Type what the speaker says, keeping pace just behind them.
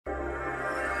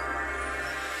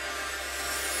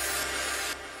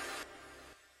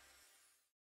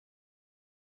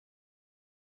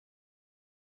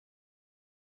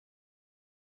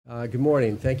Good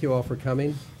morning. Thank you all for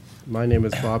coming. My name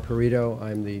is Bob Perito.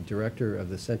 I'm the director of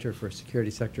the Center for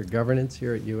Security Sector Governance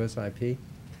here at USIP.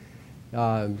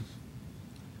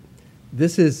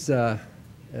 This is a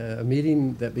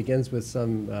meeting that begins with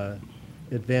some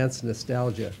advanced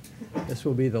nostalgia. This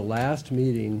will be the last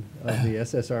meeting of the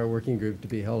SSR working group to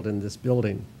be held in this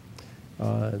building.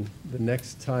 The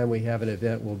next time we have an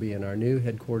event will be in our new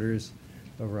headquarters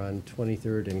over on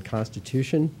 23rd and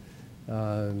Constitution.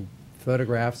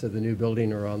 Photographs of the new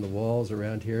building are on the walls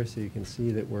around here, so you can see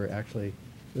that we're actually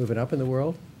moving up in the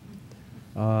world.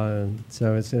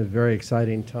 So it's a very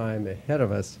exciting time ahead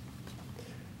of us.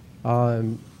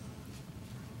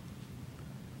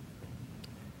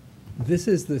 This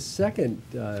is the second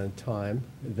time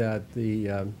that the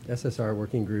SSR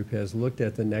working group has looked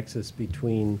at the nexus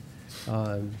between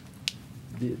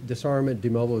the disarmament,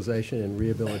 demobilization, and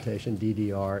rehabilitation,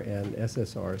 DDR, and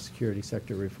SSR, security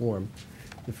sector reform.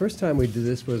 The first time we did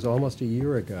this was almost a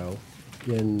year ago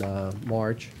in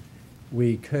March.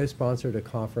 We co-sponsored a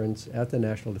conference at the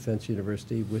National Defense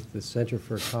University with the Center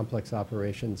for Complex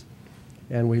Operations,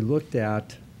 and we looked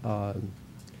at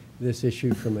this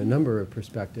issue from a number of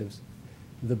perspectives.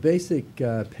 The basic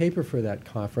paper for that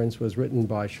conference was written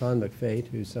by Sean McFate,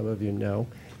 who some of you know.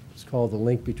 It's called The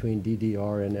Link Between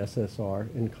DDR and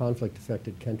SSR in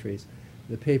Conflict-Affected Countries.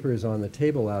 The paper is on the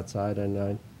table outside, and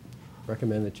I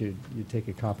recommend that you take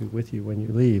a copy with you when you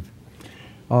leave.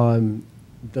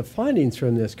 The findings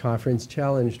from this conference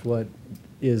challenged what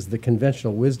is the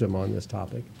conventional wisdom on this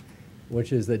topic,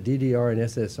 which is that DDR and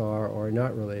SSR are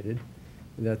not related,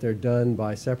 that they're done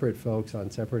by separate folks on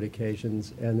separate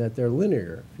occasions, and that they're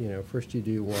linear. You know, first you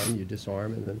do one, you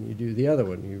disarm, and then you do the other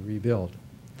one, you rebuild.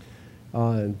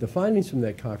 The findings from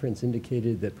that conference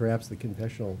indicated that perhaps the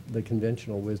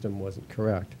conventional wisdom wasn't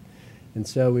correct. And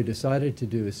so we decided to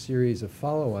do a series of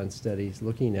follow-on studies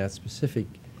looking at specific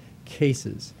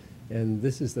cases. And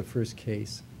this is the first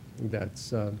case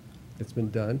that's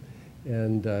been done.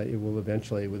 And it will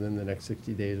eventually, within the next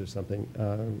 60 days or something,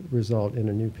 result in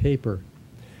a new paper.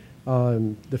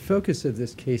 The focus of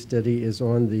this case study is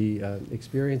on the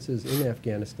experiences in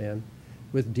Afghanistan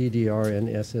with DDR and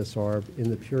SSR in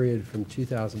the period from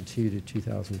 2002 to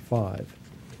 2005.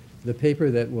 The paper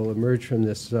that will emerge from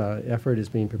this effort is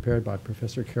being prepared by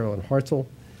Professor Carolyn Hartzell,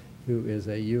 who is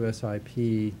a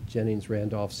USIP Jennings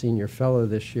Randolph Senior Fellow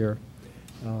this year.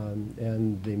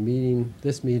 And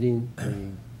this meeting,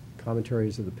 the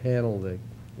commentaries of the panel, the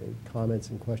comments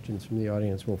and questions from the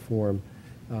audience will form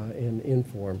and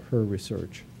inform her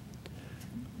research.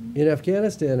 In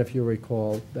Afghanistan, if you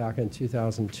recall, back in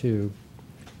 2002,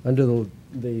 under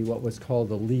what was called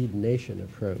the lead nation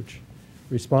approach,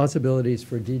 responsibilities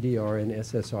for DDR and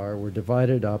SSR were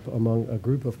divided up among a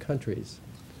group of countries.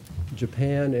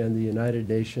 Japan and the United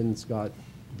Nations got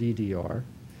DDR.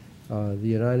 The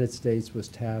United States was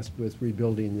tasked with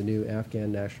rebuilding the new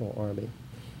Afghan National Army.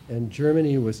 And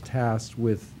Germany was tasked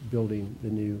with building the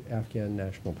new Afghan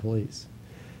National Police.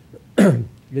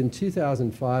 In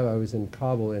 2005, I was in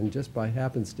Kabul, and just by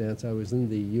happenstance, I was in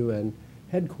the UN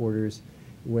headquarters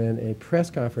when a press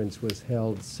conference was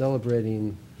held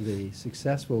celebrating the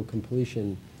successful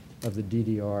completion of the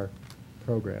DDR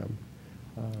program.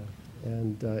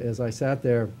 As I sat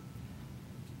there,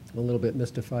 a little bit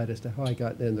mystified as to how I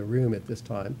got in the room at this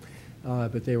time,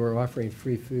 but they were offering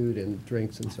free food and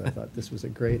drinks, and so I thought this was a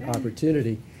great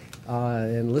opportunity.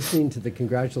 And listening to the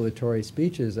congratulatory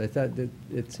speeches, I thought that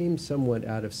it seemed somewhat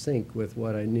out of sync with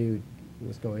what I knew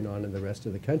was going on in the rest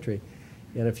of the country.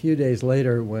 And a few days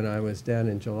later, when I was down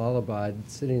in Jalalabad,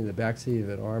 sitting in the backseat of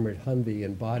an armored Humvee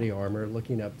in body armor,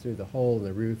 looking up through the hole in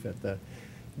the roof at the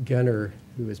gunner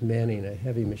who was manning a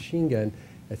heavy machine gun,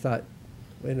 I thought,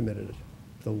 wait a minute,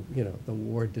 the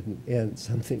war didn't end.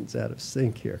 Something's out of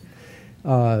sync here.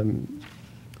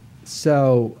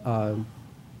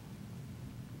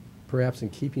 Perhaps in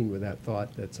keeping with that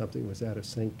thought that something was out of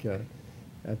sync,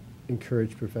 I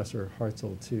encouraged Professor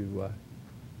Hartzell to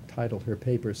title her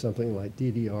paper something like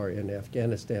DDR in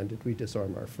Afghanistan, Did We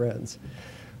Disarm Our Friends?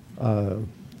 So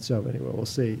anyway, we'll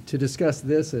see. To discuss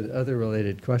this and other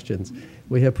related questions,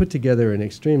 we have put together an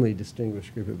extremely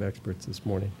distinguished group of experts this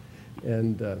morning.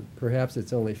 And perhaps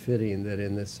it's only fitting that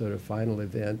in this sort of final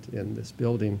event in this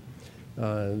building,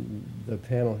 the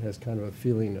panel has kind of a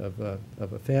feeling of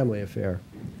a family affair.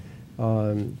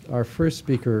 Our first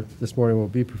speaker this morning will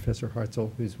be Professor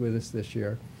Hartzell, who's with us this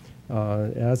year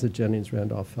as a Jennings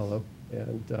Randolph Fellow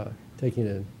and taking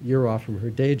a year off from her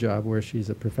day job where she's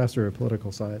a professor of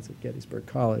political science at Gettysburg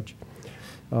College.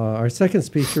 Our second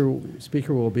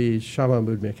speaker will be Shah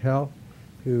Mahmood Mikhail,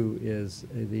 who is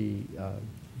the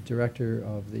director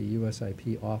of the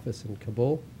USIP office in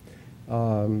Kabul.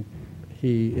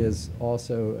 He is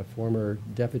also a former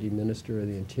Deputy Minister of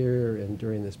the Interior, and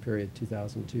during this period,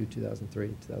 2002, 2003,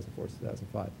 2004,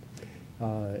 2005.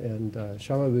 And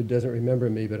Shamabu doesn't remember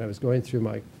me, but I was going through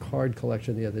my card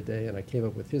collection the other day, and I came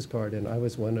up with his card, and I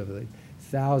was one of the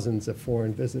thousands of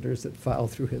foreign visitors that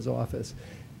filed through his office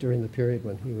during the period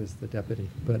when he was the deputy.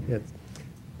 But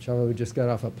Shamabu just got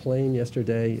off a plane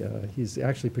yesterday. He's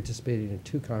actually participating in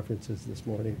 2 conferences this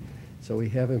morning, so we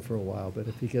have him for a while. But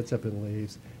if he gets up and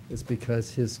leaves, it's because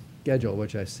his schedule,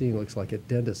 which I've seen looks like a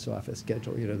dentist's office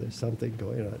schedule. You know, there's something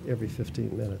going on every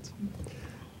 15 minutes.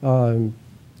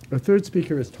 Our third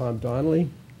speaker is Tom Donnelly,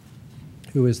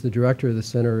 who is the director of the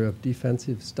Center of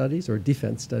Defensive Studies, or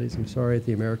Defense Studies, I'm sorry, at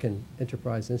the American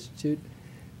Enterprise Institute.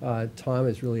 Tom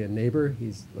is really a neighbor.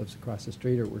 He lives across the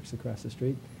street or works across the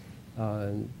street.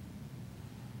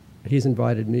 He's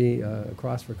invited me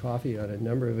across for coffee on a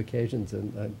number of occasions,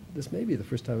 and this may be the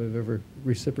first time I've ever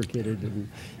reciprocated and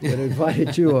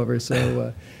invited you over.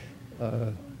 So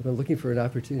I've been looking for an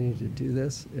opportunity to do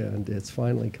this, and it's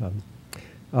finally come.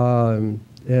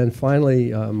 And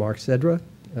finally, Mark Sedra,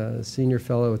 Senior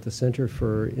Fellow at the Center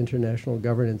for International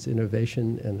Governance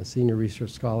Innovation and a Senior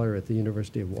Research Scholar at the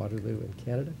University of Waterloo in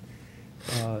Canada.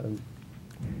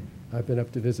 I've been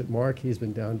up to visit Mark. He's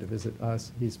been down to visit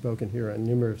us. He's spoken here on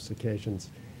numerous occasions.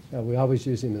 We always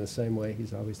use him in the same way.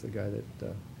 He's always the guy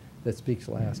that speaks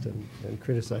last and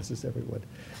criticizes everyone.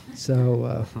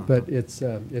 So, but it's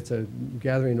a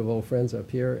gathering of old friends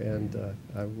up here, and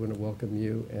I want to welcome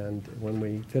you. And when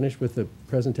we finish with the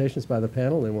presentations by the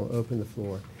panel, then we'll open the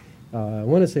floor. I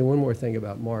want to say one more thing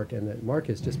about Mark, and that Mark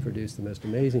has just produced the most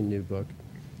amazing new book,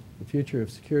 The Future of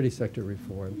Security Sector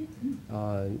Reform.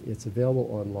 It's available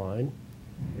online,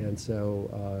 and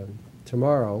so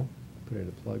tomorrow, put in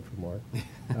a plug for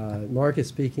Mark. Mark is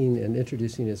speaking and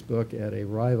introducing his book at a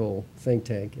rival think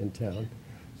tank in town,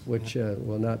 which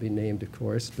will not be named, of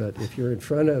course, but if you're in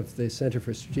front of the Center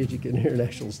for Strategic and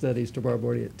International Studies tomorrow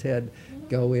morning at 10,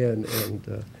 go in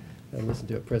and listen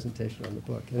to a presentation on the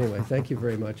book. Anyway, thank you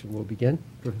very much, and we'll begin.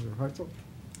 Professor Hartzell?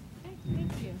 Okay,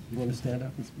 thank you. You want to stand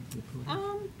up and speak to the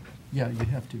podium? Yeah, you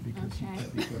have to, because you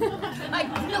can't be photographed.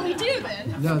 I really do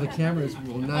then. No, the cameras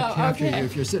will not capture you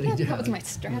if you're sitting down. That was my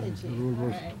strategy.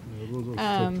 All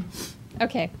right.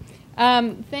 Okay.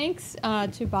 Thanks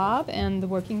to Bob and the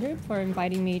working group for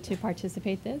inviting me to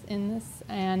participate in this,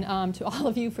 and to all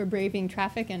of you for braving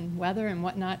traffic and weather and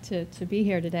whatnot to be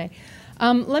here today.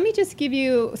 Let me just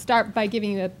start by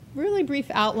giving you a really brief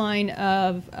outline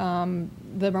of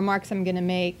the remarks I'm going to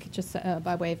make, just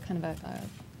by way of kind of a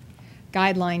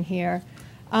guideline here.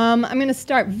 I'm going to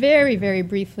start very, very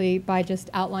briefly by just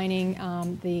outlining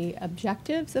the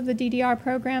objectives of the DDR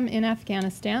program in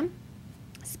Afghanistan.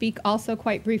 Speak also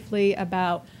quite briefly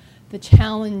about the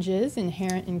challenges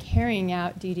inherent in carrying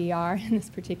out DDR in this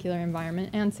particular environment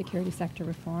and security sector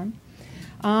reform.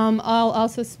 I'll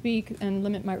also speak and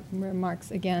limit my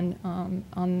remarks again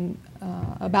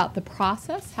about the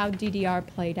process, how DDR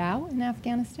played out in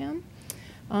Afghanistan.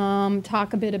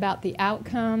 Talk a bit about the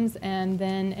outcomes, and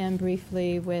then end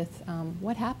briefly with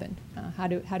what happened. How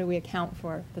do we account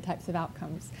for the types of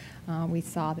outcomes we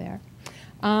saw there?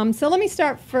 So let me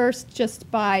start first just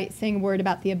by saying a word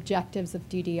about the objectives of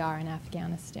DDR in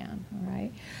Afghanistan. All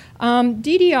right.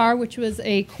 DDR, which was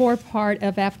a core part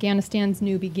of Afghanistan's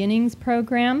New Beginnings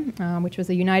program, which was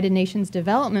a United Nations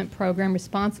development program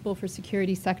responsible for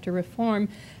security sector reform,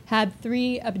 had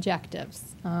 3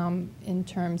 objectives in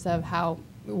terms of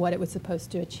what it was supposed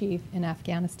to achieve in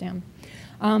Afghanistan.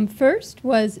 First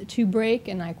was to break,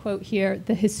 and I quote here,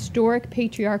 the historic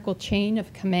patriarchal chain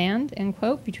of command, end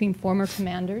quote, between former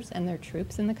commanders and their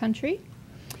troops in the country.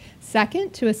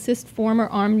 Second, to assist former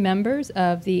armed members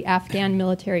of the Afghan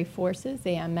Military Forces,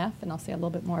 AMF, and I'll say a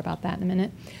little bit more about that in a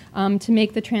minute, to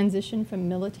make the transition from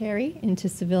military into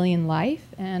civilian life.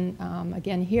 And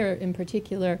again, here in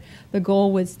particular, the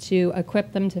goal was to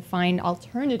equip them to find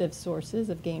alternative sources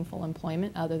of gainful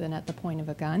employment other than at the point of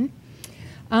a gun.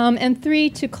 And 3,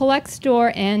 to collect,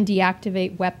 store, and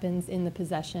deactivate weapons in the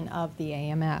possession of the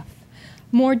AMF.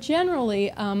 More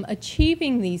generally,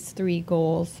 achieving these 3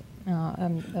 goals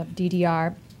of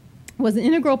DDR was an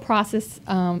integral process,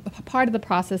 part of the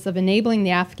process of enabling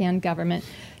the Afghan government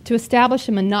to establish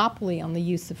a monopoly on the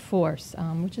use of force,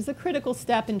 which is a critical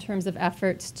step in terms of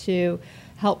efforts to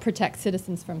help protect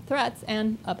citizens from threats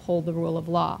and uphold the rule of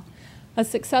law. A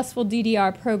successful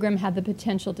DDR program had the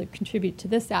potential to contribute to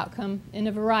this outcome in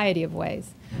a variety of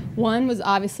ways. One was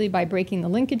obviously by breaking the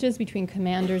linkages between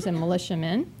commanders and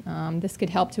militiamen. This could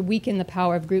help to weaken the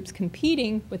power of groups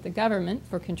competing with the government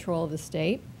for control of the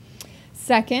state.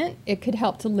 Second, it could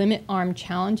help to limit armed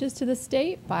challenges to the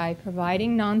state by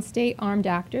providing non-state armed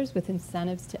actors with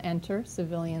incentives to enter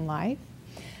civilian life.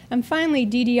 And finally,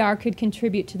 DDR could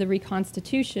contribute to the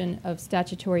reconstitution of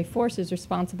statutory forces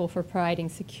responsible for providing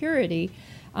security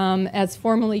as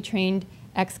formerly trained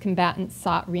ex-combatants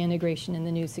sought reintegration in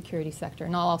the new security sector.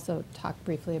 And I'll also talk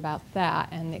briefly about that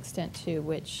and the extent to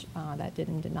which that did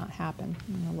and did not happen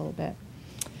in a little bit.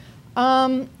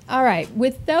 All right,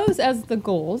 with those as the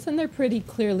goals, and they're pretty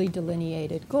clearly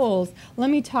delineated goals, let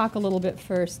me talk a little bit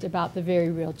first about the very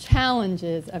real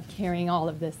challenges of carrying all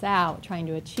of this out, trying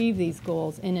to achieve these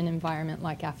goals in an environment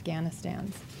like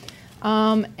Afghanistan's.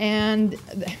 And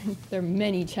there are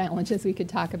many challenges we could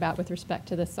talk about with respect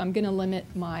to this, so I'm going to limit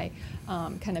my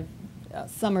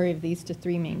summary of these to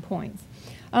 3 main points.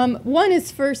 One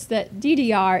is first that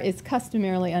DDR is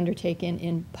customarily undertaken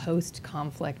in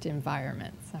post-conflict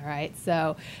environments, all right?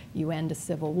 So you end a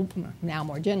civil, now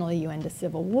more generally, you end a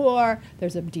civil war,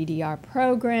 there's a DDR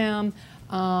program,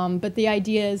 but the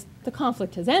idea is the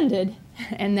conflict has ended,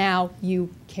 and now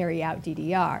you carry out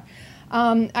DDR.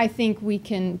 I think we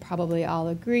can probably all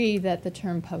agree that the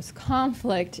term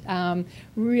post-conflict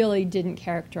really didn't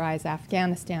characterize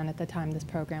Afghanistan at the time this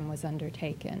program was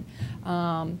undertaken.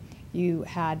 You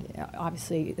had,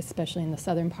 obviously, especially in the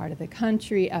southern part of the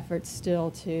country, efforts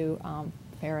still to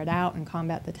ferret out and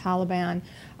combat the Taliban.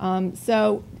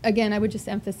 So again, I would just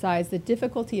emphasize the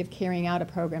difficulty of carrying out a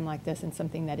program like this in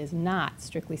something that is not,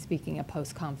 strictly speaking, a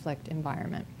post-conflict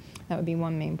environment. That would be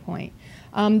one main point.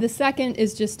 The second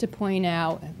is just to point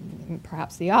out,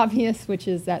 perhaps the obvious, which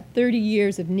is that 30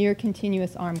 years of near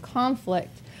continuous armed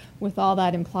conflict, with all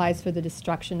that implies for the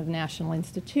destruction of national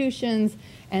institutions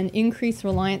and increased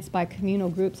reliance by communal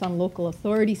groups on local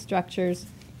authority structures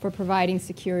for providing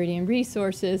security and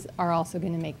resources, are also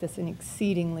going to make this an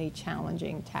exceedingly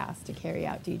challenging task to carry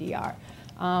out DDR.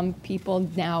 People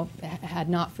now had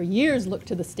not for years looked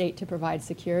to the state to provide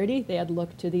security. They had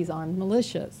looked to these armed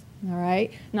militias, all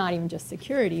right? Not even just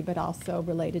security, but also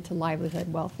related to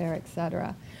livelihood, welfare, et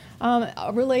cetera.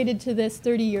 Related to this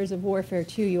 30 years of warfare,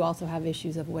 too, you also have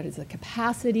issues of what is the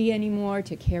capacity anymore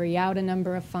to carry out a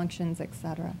number of functions, et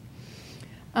cetera.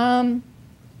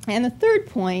 And the third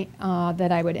point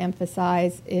that I would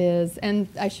emphasize is, and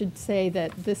I should say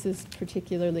that this is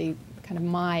particularly kind of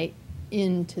my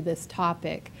into this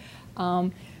topic,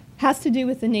 has to do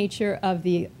with the nature of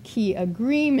the key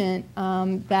agreement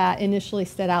that initially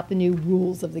set out the new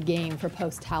rules of the game for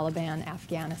post-Taliban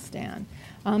Afghanistan.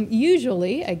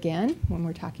 Usually, again, when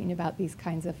we're talking about these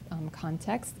kinds of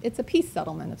contexts, it's a peace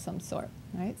settlement of some sort,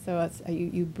 right? So it's,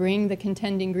 you bring the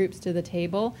contending groups to the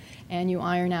table and you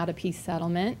iron out a peace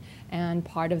settlement, and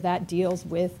part of that deals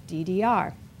with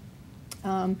DDR.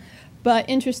 But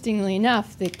interestingly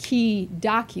enough, the key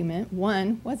document,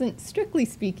 one, wasn't strictly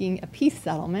speaking a peace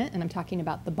settlement, and I'm talking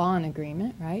about the Bonn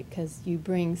Agreement, right? Because you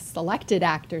bring selected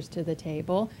actors to the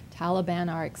table.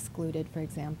 Taliban are excluded, for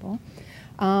example.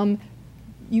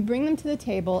 You bring them to the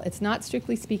table. It's not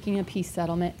strictly speaking a peace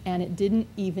settlement, and it didn't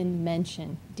even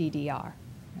mention DDR.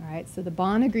 All right, so the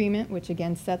Bonn Agreement, which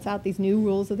again sets out these new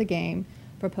rules of the game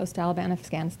for post-Taliban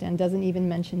Afghanistan, doesn't even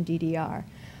mention DDR.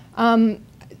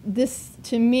 This,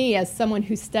 to me, as someone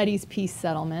who studies peace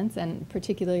settlements, and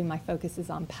particularly my focus is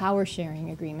on power sharing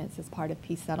agreements as part of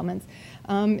peace settlements,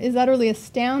 is utterly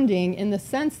astounding in the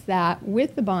sense that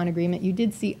with the Bonn Agreement, you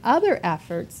did see other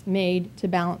efforts made to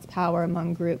balance power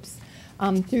among groups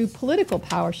through political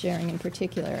power sharing in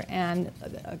particular. And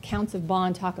accounts of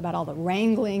Bonn talk about all the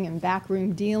wrangling and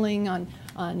backroom dealing on,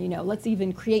 you know, let's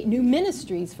even create new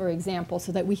ministries, for example,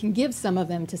 so that we can give some of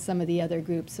them to some of the other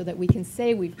groups, so that we can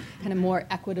say we've kind of more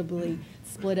equitably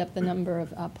split up the number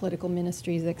of political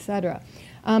ministries, et cetera.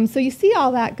 So you see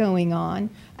all that going on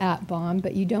at Bonn,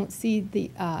 but you don't see the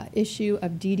issue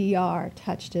of DDR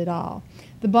touched at all.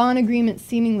 The Bonn Agreement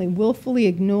seemingly willfully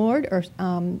ignored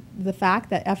the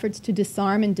fact that efforts to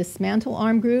disarm and dismantle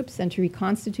armed groups and to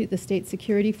reconstitute the state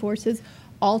security forces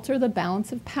alter the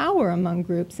balance of power among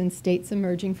groups in states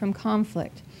emerging from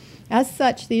conflict. As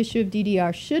such, the issue of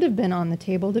DDR should have been on the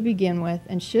table to begin with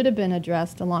and should have been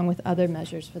addressed along with other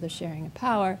measures for the sharing of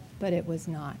power, but it was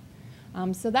not.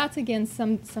 So that's, again,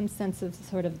 some sense of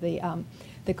sort of the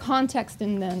context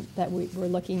in that we're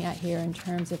looking at here in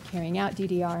terms of carrying out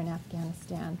DDR in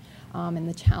Afghanistan and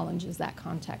the challenges that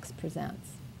context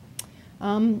presents.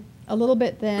 A little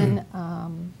bit then,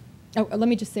 let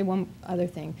me just say one other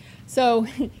thing. So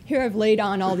here I've laid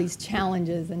on all these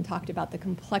challenges and talked about the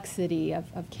complexity of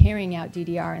carrying out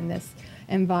DDR in this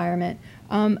environment.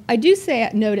 I do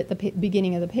note at the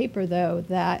beginning of the paper, though,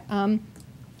 that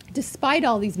despite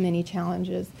all these many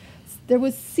challenges, there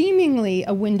was seemingly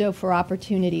a window for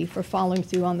opportunity for following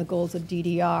through on the goals of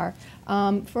DDR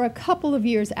for a couple of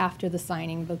years after the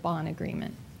signing of the Bonn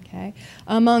Agreement. Okay.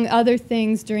 Among other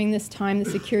things, during this time, the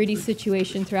security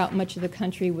situation throughout much of the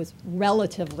country was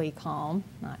relatively calm,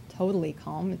 not totally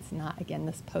calm. It's not, again,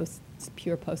 this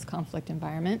pure post-conflict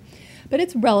environment, but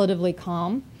it's relatively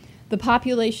calm. The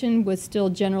population was still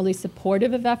generally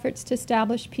supportive of efforts to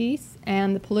establish peace,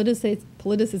 and the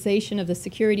politicization of the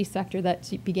security sector that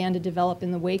began to develop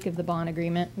in the wake of the Bonn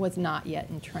Agreement was not yet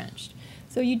entrenched.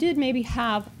 So you did maybe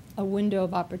have a window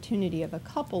of opportunity of a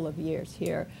couple of years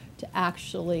here to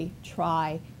actually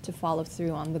try to follow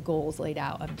through on the goals laid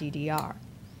out of DDR. All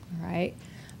right?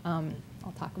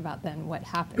 I'll talk about then what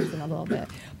happens in a little bit.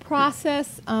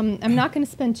 Process, I'm not going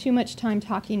to spend too much time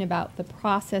talking about the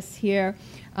process here.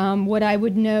 What I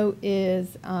would note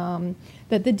is that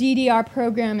the DDR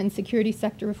program and security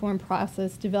sector reform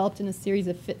process developed in a series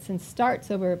of fits and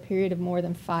starts over a period of more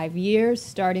than 5 years,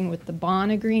 starting with the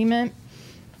Bonn Agreement.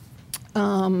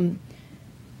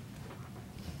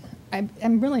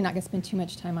 I'm really not going to spend too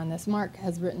much time on this. Mark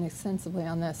has written extensively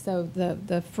on this. So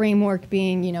the framework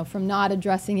being, you know, from not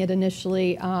addressing it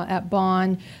initially at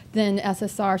Bonn, then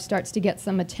SSR starts to get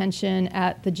some attention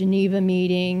at the Geneva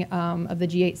meeting of the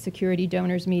G8 security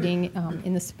donors meeting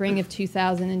in the spring of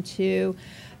 2002.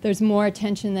 There's more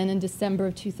attention then in December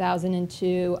of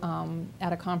 2002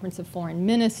 at a conference of foreign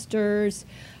ministers.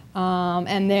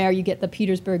 And there you get the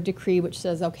Petersburg Decree, which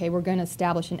says, okay, we're going to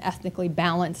establish an ethnically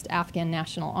balanced Afghan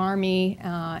National Army,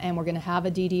 and we're going to have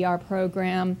a DDR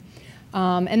program.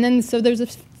 And then so there's a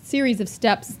series of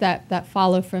steps that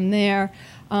follow from there.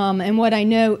 And what I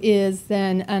know is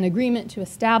then an agreement to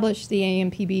establish the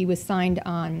AMPB was signed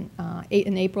on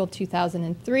in April of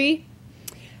 2003.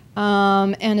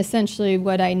 And essentially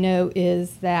what I know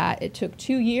is that it took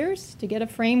 2 years to get a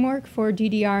framework for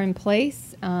DDR in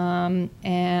place.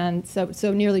 And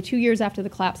so nearly 2 years after the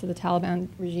collapse of the Taliban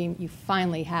regime, you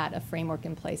finally had a framework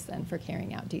in place then for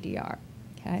carrying out DDR.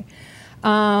 Okay.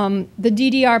 The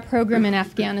DDR program in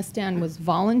Afghanistan was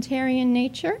voluntary in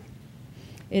nature.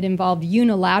 It involved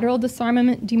unilateral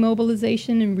disarmament,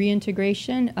 demobilization, and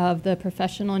reintegration of the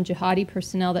professional and jihadi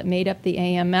personnel that made up the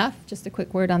AMF. Just a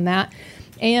quick word on that.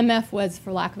 AMF was,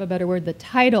 for lack of a better word, the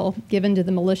title given to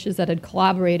the militias that had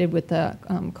collaborated with the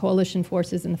coalition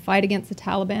forces in the fight against the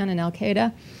Taliban and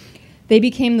al-Qaeda. They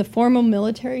became the formal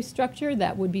military structure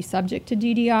that would be subject to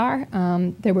DDR.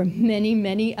 There were many,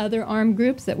 many other armed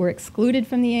groups that were excluded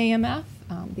from the AMF.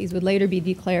 These would later be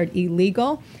declared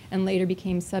illegal and later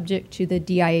became subject to the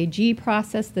DIAG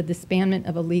process, the disbandment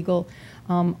of illegal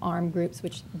armed groups,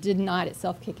 which did not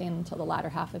itself kick in until the latter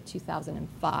half of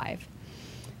 2005.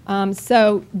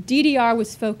 So DDR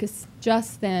was focused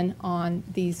just then on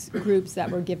these groups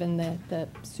that were given the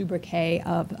sobriquet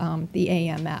of the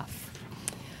AMF.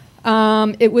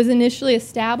 It was initially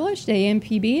established,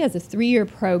 AMPB, as a 3-year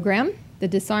program. The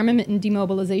disarmament and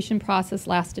demobilization process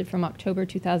lasted from October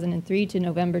 2003 to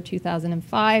November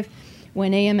 2005,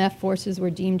 when AMF forces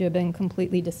were deemed to have been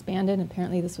completely disbanded.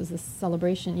 Apparently this was the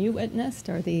celebration you witnessed,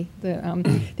 or the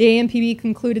AMPB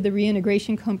concluded the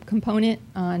reintegration component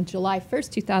on July 1st,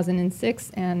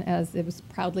 2006, and as it was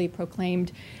proudly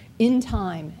proclaimed, in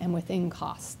time and within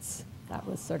costs. That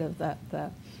was sort of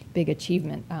the big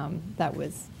achievement that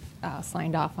was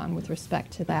signed off on with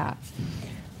respect to that.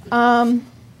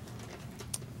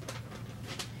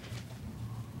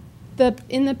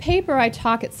 In the paper, I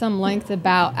talk at some length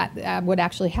about what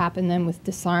actually happened then with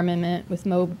disarmament, with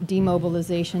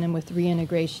demobilization, and with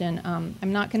reintegration.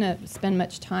 I'm not going to spend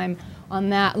much time on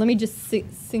that. Let me just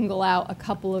single out a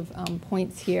couple of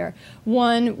points here.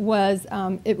 One was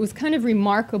it was kind of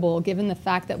remarkable, given the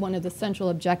fact that one of the central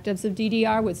objectives of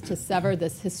DDR was to sever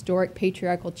this historic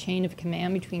patriarchal chain of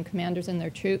command between commanders and their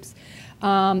troops,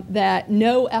 that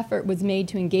no effort was made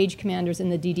to engage commanders in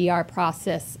the DDR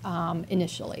process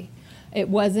initially. It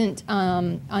wasn't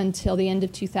until the end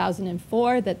of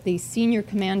 2004 that the Senior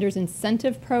Commanders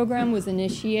Incentive Program was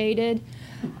initiated.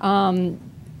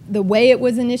 The way it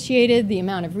was initiated, the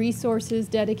amount of resources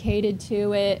dedicated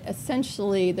to it,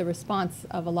 essentially the response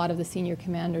of a lot of the senior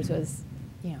commanders was,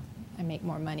 you know, I make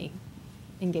more money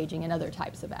engaging in other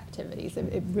types of activities.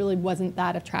 It really wasn't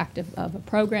that attractive of a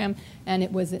program, and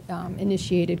it was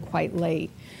initiated quite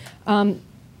late.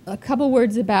 A couple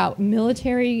words about the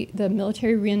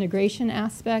military reintegration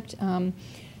aspect.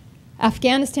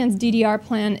 Afghanistan's DDR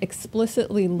plan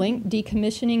explicitly linked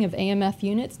decommissioning of AMF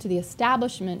units to the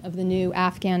establishment of the new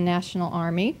Afghan National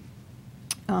Army.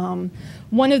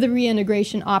 One of the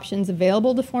reintegration options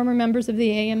available to former members of the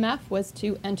AMF was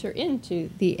to enter into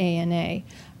the ANA.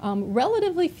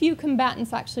 Relatively few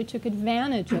combatants actually took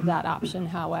advantage of that option,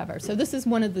 however. So this is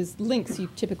one of those links you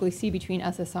typically see between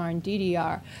SSR and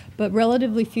DDR, but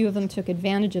relatively few of them took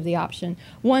advantage of the option.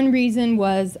 One reason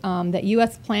was that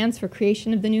U.S. plans for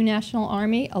creation of the new National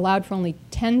Army allowed for only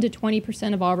 10 to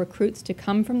 20% of all recruits to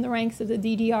come from the ranks of the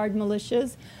DDR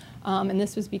militias. And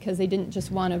this was because they didn't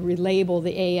just want to relabel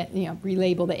the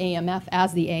AMF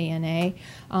as the ANA.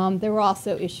 There were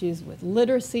also issues with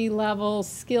literacy levels,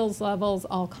 skills levels,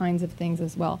 all kinds of things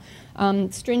as well.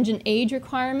 Stringent age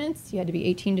requirements, you had to be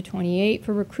 18 to 28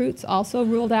 for recruits, also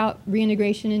ruled out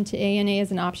reintegration into ANA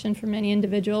as an option for many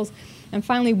individuals. And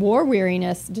finally, war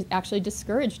weariness actually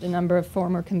discouraged a number of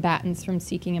former combatants from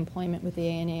seeking employment with the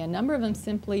ANA. A number of them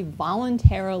simply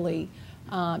voluntarily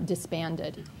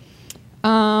disbanded.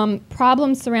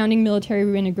 Problems surrounding military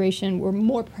reintegration were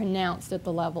more pronounced at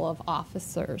the level of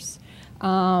officers.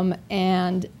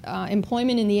 Employment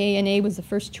in the ANA was the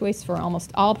first choice for almost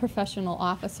all professional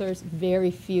officers. Very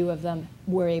few of them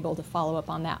were able to follow up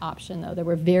on that option, though. There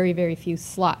were very, very few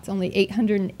slots. Only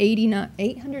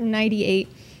 898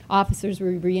 officers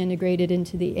were reintegrated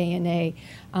into the ANA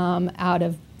out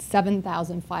of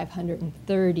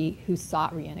 7,530 who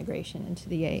sought reintegration into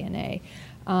the ANA.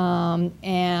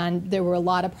 And there were a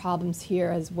lot of problems here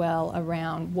as well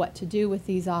around what to do with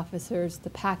these officers,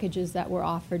 the packages that were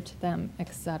offered to them,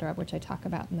 et cetera, which I talk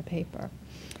about in the paper.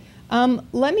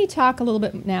 Let me talk a little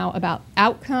bit now about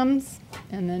outcomes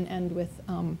and then end with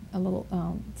a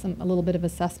little bit of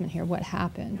assessment here, what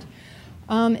happened.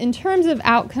 In terms of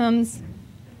outcomes,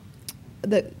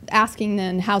 asking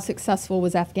then how successful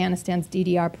was Afghanistan's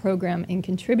DDR program in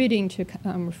contributing to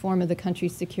reform of the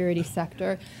country's security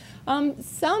sector.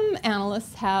 Some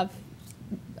analysts have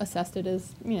assessed it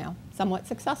as, somewhat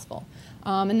successful.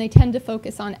 And they tend to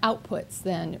focus on outputs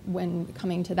then when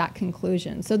coming to that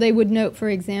conclusion. So they would note, for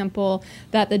example,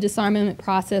 that the disarmament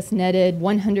process netted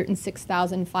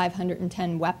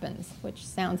 106,510 weapons, which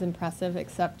sounds impressive,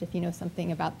 except if you know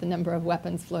something about the number of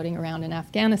weapons floating around in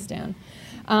Afghanistan.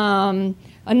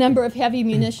 A number of heavy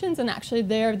munitions, and actually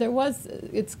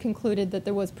it's concluded that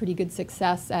there was pretty good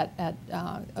success at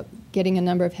getting a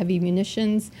number of heavy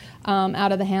munitions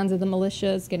out of the hands of the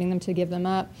militias, getting them to give them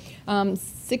up.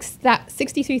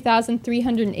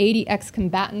 63,380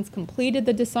 ex-combatants completed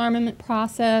the disarmament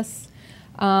process.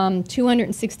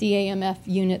 260 AMF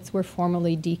units were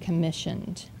formally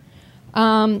decommissioned.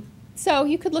 So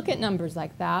you could look at numbers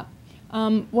like that.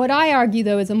 What I argue,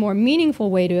 though, is a more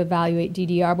meaningful way to evaluate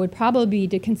DDR would probably be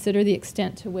to consider the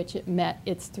extent to which it met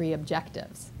its three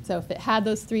objectives. So if it had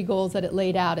those three goals that it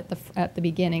laid out at the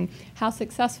beginning, how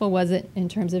successful was it in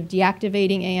terms of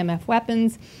deactivating AMF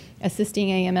weapons, assisting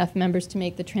AMF members to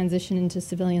make the transition into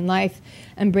civilian life,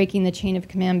 and breaking the chain of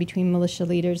command between militia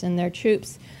leaders and their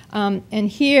troops? And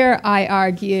here I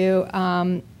argue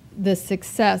the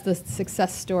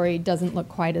success story doesn't look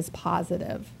quite as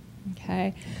positive.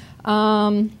 Okay.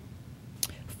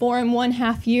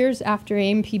 4.5 years after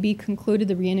AMPB concluded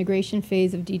the reintegration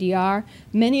phase of DDR,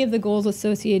 many of the goals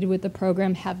associated with the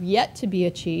program have yet to be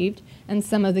achieved, and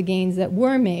some of the gains that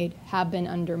were made have been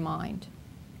undermined.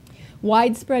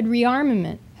 Widespread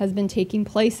rearmament has been taking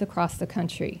place across the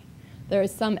country. There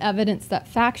is some evidence that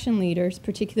faction leaders,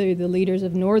 particularly the leaders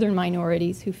of northern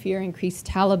minorities who fear increased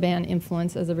Taliban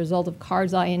influence as a result of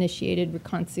Karzai-initiated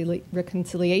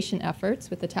reconciliation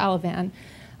efforts with the Taliban,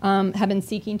 have been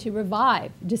seeking to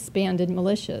revive disbanded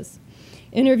militias.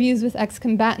 Interviews with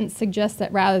ex-combatants suggest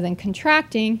that rather than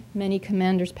contracting, many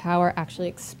commanders' power actually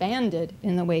expanded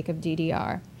in the wake of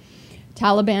DDR.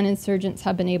 Taliban insurgents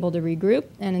have been able to regroup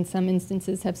and in some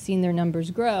instances have seen their numbers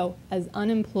grow as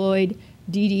unemployed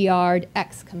DDR'd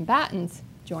ex-combatants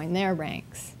join their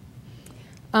ranks.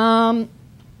 So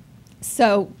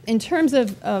in terms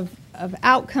of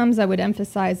outcomes, I would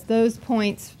emphasize those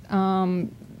points.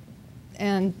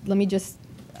 And let me just,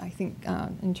 I think,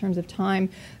 in terms of time,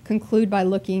 conclude by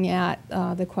looking at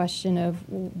the question of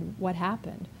what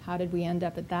happened. How did we end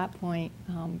up at that point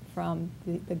from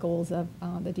the goals of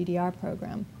the DDR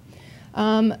program?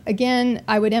 Again,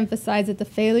 I would emphasize that the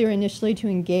failure initially to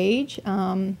engage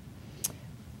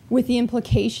with the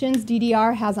implications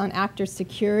DDR has on actor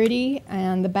security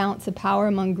and the balance of power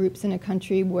among groups in a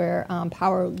country where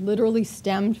power literally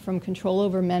stemmed from control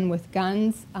over men with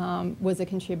guns was a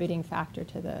contributing factor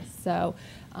to this. So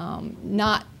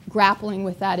not grappling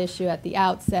with that issue at the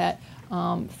outset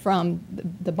from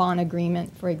the Bonn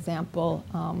Agreement, for example,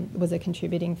 was a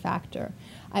contributing factor.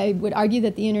 I would argue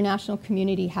that the international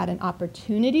community had an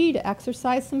opportunity to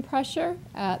exercise some pressure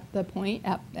at the point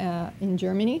in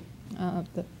Germany,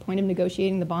 the point of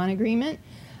negotiating the Bonn Agreement,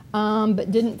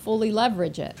 but didn't fully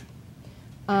leverage it.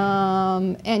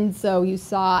 And so you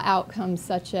saw outcomes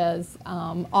such as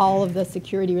all of the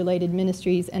security-related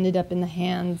ministries ended up in the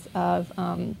hands of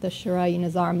the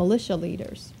Shura-e-Nizar militia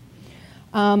leaders.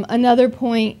 Another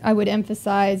point I would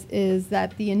emphasize is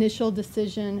that the initial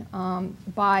decision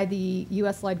by the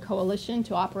U.S.-led coalition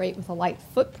to operate with a light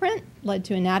footprint led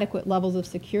to inadequate levels of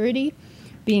security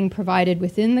being provided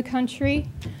within the country.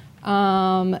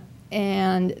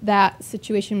 And that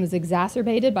situation was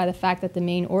exacerbated by the fact that the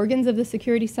main organs of the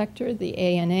security sector, the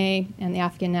ANA and the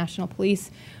Afghan National Police,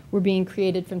 were being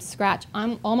created from scratch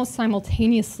almost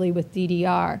simultaneously with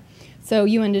DDR. So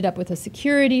you ended up with a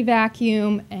security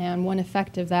vacuum, and one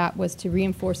effect of that was to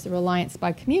reinforce the reliance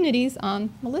by communities on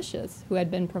militias who had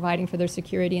been providing for their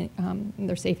security and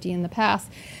their safety in the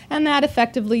past. And that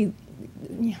effectively,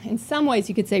 in some ways,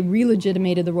 you could say,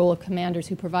 relegitimated the role of commanders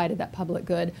who provided that public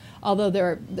good. Although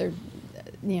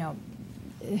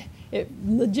it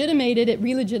relegitimated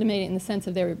in the sense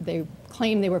of they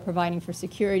claimed they were providing for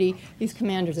security. These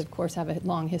commanders, of course, have a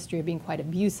long history of being quite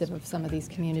abusive of some of these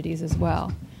communities as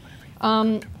well.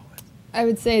 I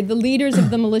would say the leaders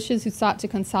of the militias who sought to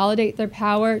consolidate their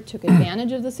power took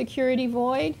advantage of the security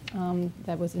void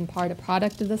that was in part a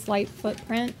product of this light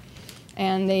footprint,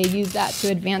 and they used that to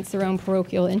advance their own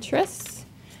parochial interests.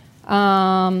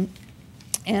 And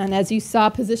as you saw,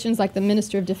 positions like the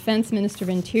Minister of Defense, Minister of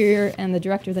Interior, and the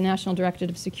Director of the National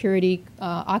Directorate of Security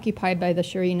occupied by the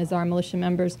Shura-e-Nizar militia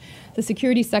members, the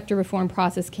security sector reform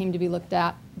process came to be looked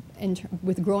at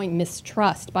with growing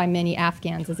mistrust by many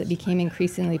Afghans as it became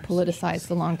increasingly politicized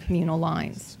along communal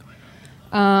lines.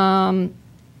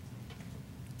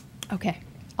 Okay,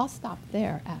 I'll stop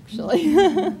there, actually.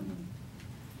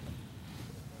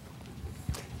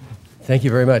 Thank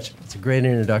you very much. It's a great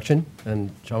introduction.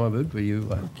 And Shah Mahmood, will you?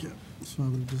 Okay, so I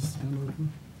will just hand over.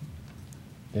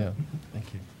 Yeah,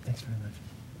 thank you. Thanks very much.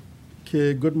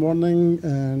 Okay, good morning,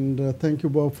 and thank you,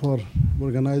 Bob, for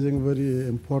organizing a very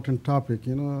important topic,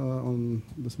 on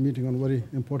this meeting on a very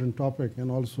important topic, and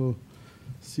also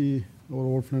see our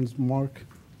old friends Mark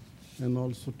and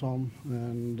also Tom.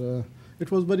 And it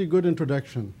was very good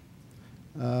introduction.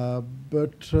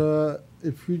 But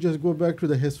if we just go back to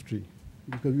the history,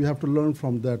 because we have to learn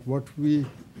from that what we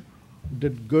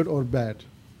did good or bad,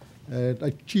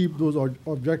 achieve those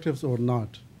objectives or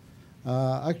not.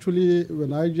 Actually,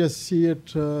 when I just see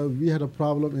it, we had a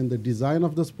problem in the design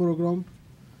of this program,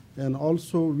 and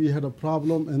also we had a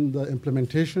problem in the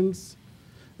implementations,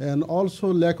 and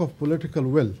also lack of political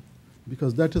will,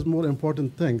 because that is more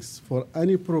important things for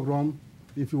any program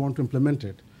if you want to implement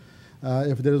it.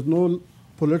 If there is no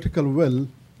political will,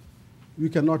 we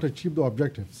cannot achieve the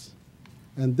objectives.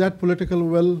 And that political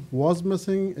will was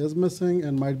missing, is missing,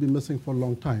 and might be missing for a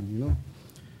long time,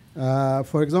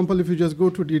 For example, if you just go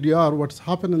to DDR, what's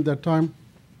happened in that time,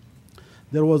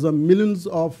 there was a millions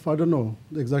of, I don't know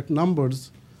the exact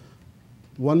numbers,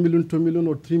 1 million, 2 million,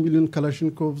 or 3 million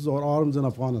Kalashnikovs or arms in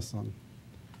Afghanistan.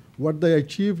 What they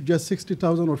achieved, just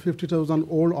 60,000 or 50,000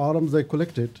 old arms they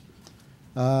collected.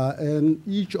 And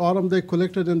each arm they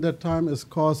collected in that time is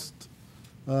cost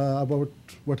about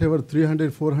whatever,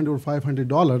 $300, $400, or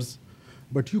 $500.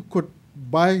 But you could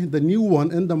buy the new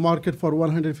one in the market for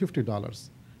 $150.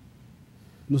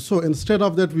 So instead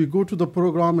of that, we go to the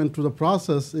program and to the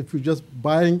process. If you're just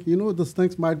buying, these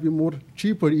things might be more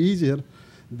cheaper, easier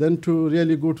than to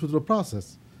really go to the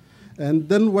process. And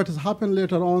then what has happened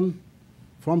later on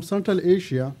from Central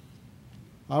Asia,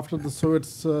 after the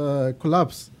Soviets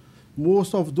collapse,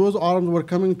 most of those arms were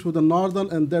coming to the northern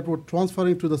and that were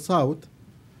transferring to the south,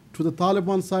 to the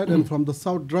Taliban side, and from the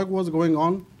south, drug was going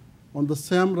on the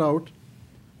same route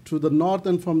to the north,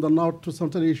 and from the north to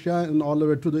Central Asia and all the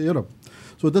way to the Europe.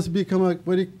 So this became a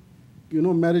very,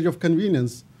 marriage of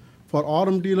convenience for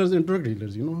arms dealers and drug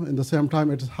dealers, in the same time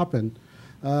it has happened.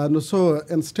 So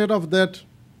instead of that,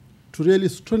 to really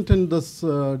strengthen this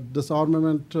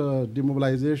disarmament,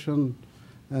 demobilization,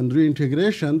 and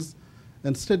reintegrations,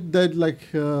 instead that,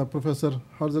 like Professor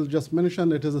Harzel just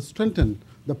mentioned, it has strengthened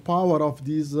the power of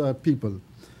these people.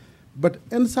 But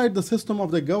inside the system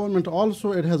of the government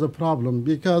also it has a problem,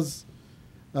 because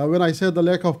when I said the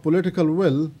lack of political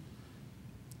will,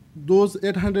 those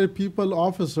 800 people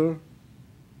officer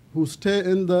who stay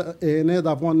in the ANA, the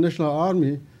Afghan National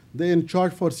Army, they're in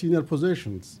charge for senior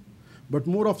positions. But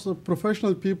more of the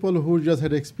professional people who just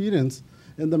had experience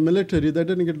in the military, they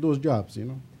didn't get those jobs,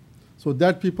 So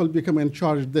that people become in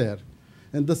charge there.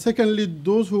 And secondly,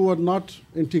 those who were not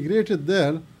integrated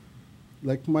there,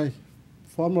 like my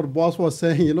former boss was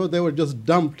saying, they were just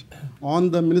dumped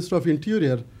on the Minister of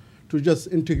Interior to just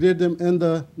integrate them in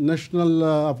the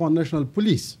Afghan National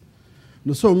Police.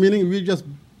 So meaning we just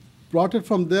brought it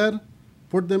from there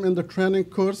put them in the training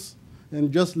course,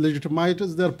 and just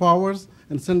legitimize their powers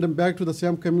and send them back to the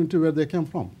same community where they came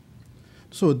from.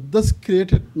 So this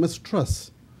created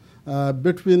mistrust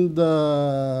between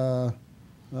the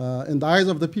in the eyes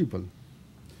of the people,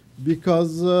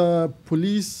 because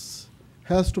police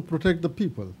has to protect the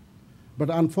people. But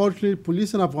unfortunately,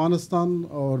 police in Afghanistan,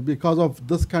 or because of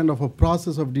this kind of a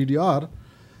process of DDR,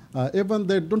 even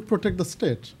they don't protect the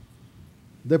state.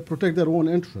 They protect their own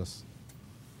interests.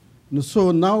 And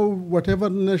so now whatever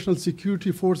national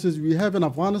security forces we have in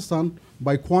Afghanistan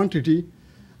by quantity,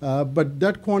 but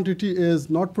that quantity is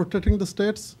not protecting the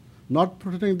states, not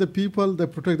protecting the people, they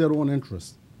protect their own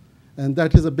interests. And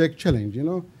that is a big challenge, you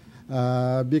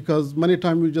know, because many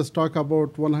times we just talk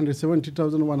about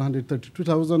 170,000,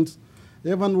 132,000.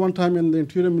 Even one time in the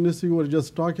Interior Ministry, we were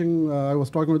just talking, I was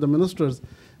talking with the ministers,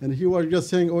 and he was just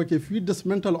saying, okay, if we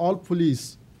dismantle all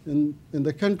police in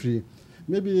the country,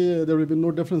 maybe there will be no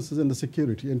differences in the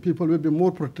security, and people will be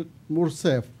more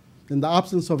safe in the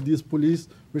absence of these police,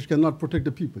 which cannot protect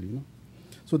the people, you know.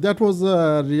 So that was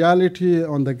a reality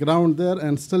on the ground there,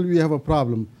 and still we have a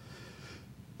problem.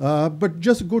 But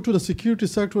just go to the security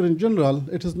sector in general,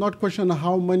 it is not question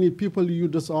how many people you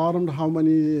disarmed, how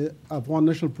many Afghan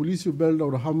National Police you build,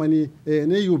 or how many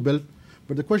ANA you build,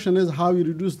 but the question is how you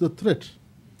reduce the threat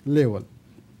level.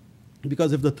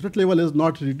 Because if the threat level is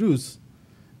not reduced,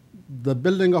 the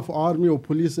building of army or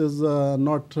police is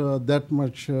not that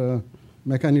much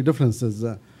make any differences.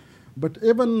 But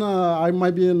even I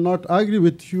might be not agree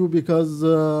with you, because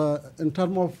in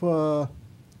terms of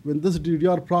when this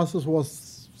DDR process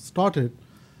was started,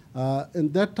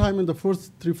 in that time, in the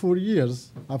first 3-4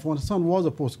 years, Afghanistan was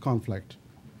a post-conflict.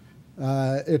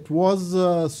 It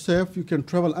was safe. You can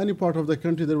travel any part of the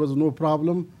country. There was no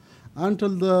problem. Until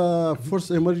the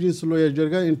first emergency law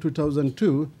Jarga in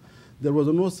 2002, there was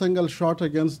no single shot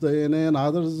against the ANA and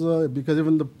others, because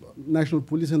even the national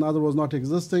police and others was not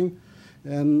existing.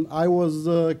 And I was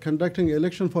conducting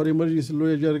election for emergency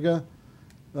law Jarga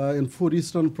in 4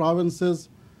 eastern provinces,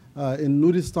 in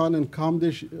Nuristan and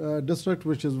Kamdesh district,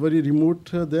 which is very remote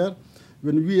there.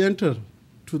 When we enter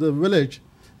to the village,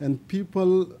 and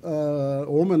people,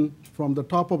 women from the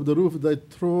top of the roof, they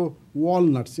throw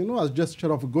walnuts, you know, as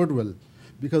gesture of goodwill,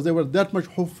 because they were that much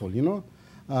hopeful, you know.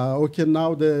 Okay,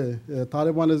 now the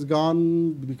Taliban is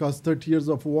gone because 30 years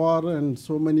of war and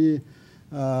so many,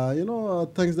 you know,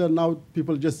 things that now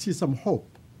people just see some hope.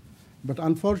 But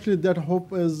unfortunately, that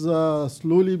hope is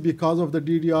slowly, because of the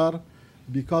DDR,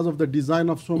 because of the design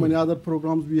of so many other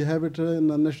programs, we have it in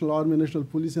the National Army, National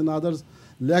Police and others,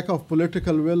 lack of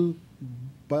political will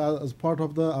as part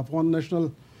of the Afghan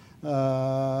national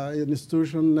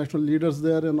institution, national leaders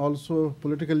there, and also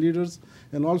political leaders,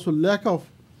 and also lack of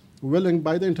willing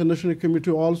by the international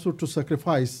community also to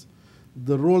sacrifice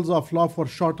the rules of law for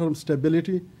short-term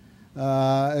stability.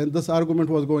 And this argument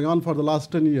was going on for the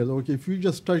last 10 years. Okay, if you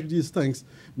just touch these things,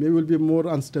 maybe will be more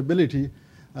instability,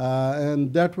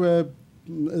 and that way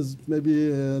is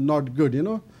maybe not good, you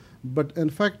know. But in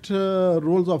fact,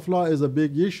 rules of law is a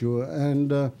big issue,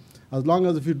 and as long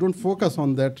as if you don't focus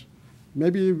on that,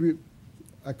 maybe we,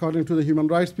 according to the human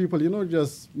rights people, you know,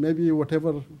 just maybe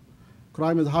whatever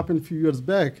crime has happened a few years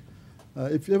back,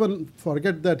 if you even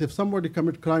forget that, if somebody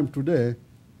commit crime today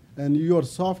and you are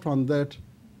soft on that,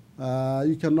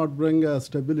 you cannot bring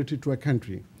stability to a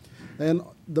country. And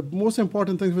the most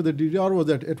important thing with the DDR was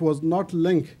that it was not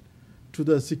linked to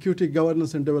the security,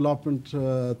 governance, and development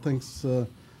things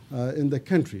in the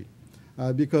country,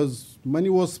 because money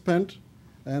was spent,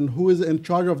 and who is in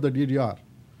charge of the DDR?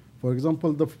 For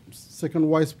example, the second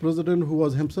vice president, who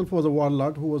was himself was a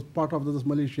warlord, who was part of this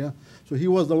militia, so he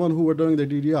was the one who was doing the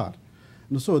DDR.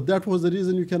 And so that was the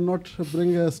reason you cannot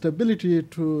bring stability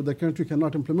to the country,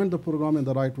 cannot implement the program in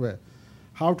the right way.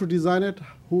 How to design it,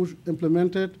 who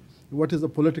implement it, what is the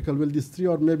political will, these three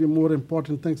or maybe more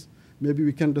important things, maybe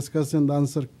we can discuss in the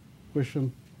answer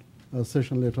question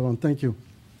session later on. Thank you.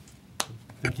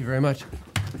 Thank you very much.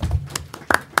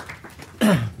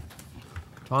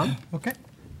 Tom? Okay.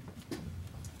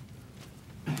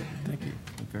 Thank you.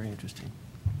 Very interesting.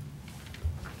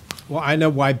 Well, I know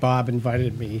why Bob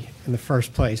invited me in the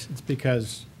first place. It's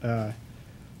because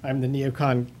I'm the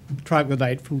neocon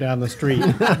troglodyte from down the street.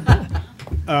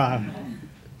 And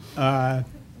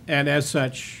as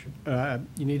such,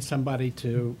 you need somebody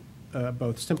to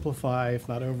both simplify, if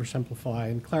not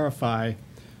oversimplify, and clarify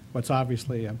what's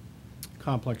obviously a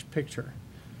complex picture.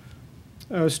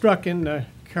 I was struck in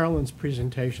Carolyn's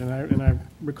presentation, and I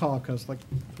recall, because like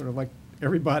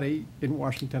everybody in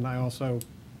Washington, I also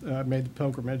made the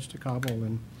pilgrimage to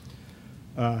Kabul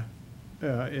and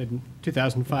in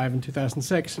 2005 and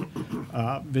 2006,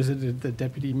 visited the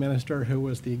deputy minister who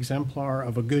was the exemplar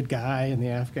of a good guy in the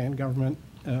Afghan government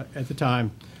at the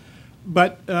time.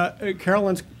 But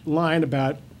Carolyn's line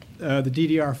about the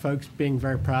DDR folks being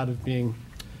very proud of being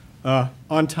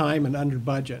on time and under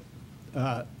budget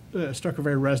struck a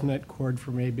very resonant chord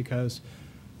for me, because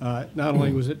not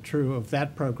only was it true of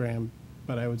that program,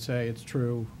 but I would say it's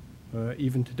true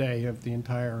even today of the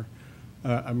entire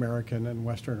American and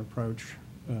Western approach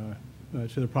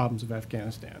to the problems of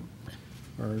Afghanistan,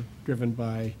 are driven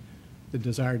by the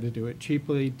desire to do it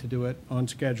cheaply, to do it on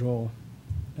schedule,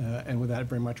 and without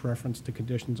very much reference to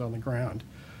conditions on the ground.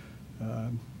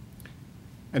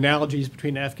 Analogies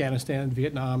between Afghanistan and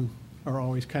Vietnam are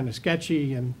always kind of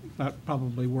sketchy and not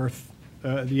probably worth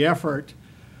the effort,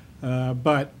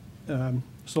 but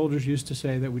soldiers used to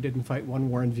say that we didn't fight one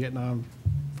war in Vietnam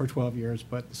for 12 years,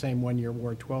 but the same one-year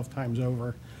war 12 times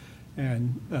over.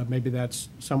 And maybe that's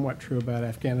somewhat true about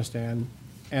Afghanistan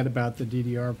and about the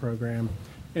DDR program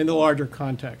in the larger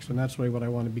context, and that's really what I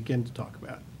want to begin to talk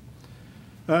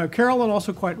about. Carolyn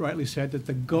also quite rightly said that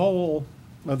the goal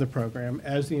of the program,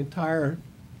 as the entire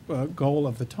goal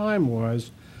of the time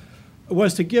was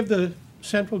to give the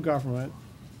central government,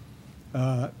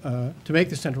 to make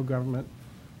the central government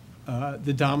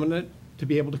the dominant, to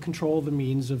be able to control the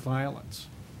means of violence.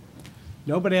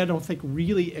 Nobody, I don't think,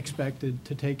 really expected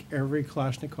to take every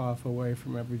Kalashnikov away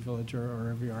from every villager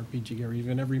or every RPG or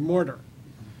even every mortar.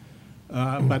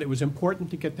 But it was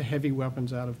important to get the heavy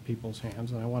weapons out of people's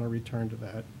hands, and I want to return to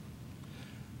that.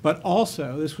 But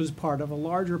also, this was part of a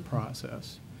larger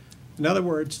process. In other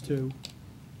words, to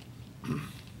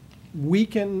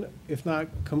weaken, if not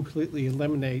completely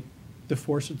eliminate, the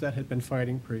forces that had been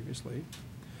fighting previously,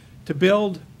 to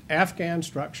build Afghan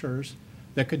structures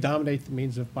that could dominate the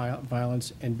means of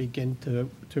violence and begin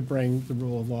to bring the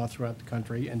rule of law throughout the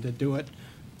country, and to do it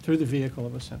through the vehicle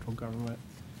of a central government,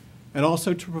 and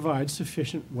also to provide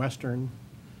sufficient Western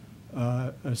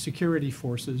security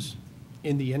forces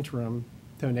in the interim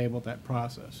to enable that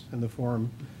process. In the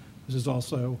forum, this is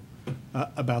also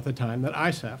about the time that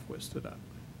ISAF was stood up,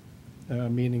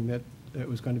 meaning that it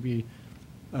was going to be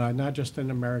not just an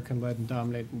American-led and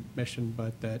dominated mission,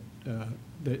 but that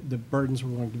the burdens were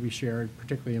going to be shared,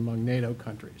 particularly among NATO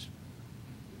countries.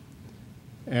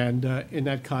 And in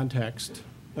that context,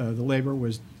 the labor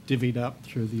was divvied up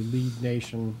through the lead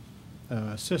nation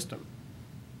system.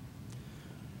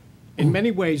 In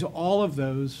many ways, all of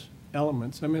those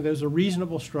elements, I mean, there's a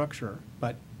reasonable structure,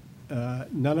 but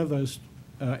none of those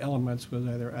elements was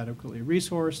either adequately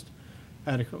resourced,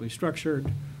 adequately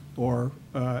structured, or,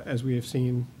 as we have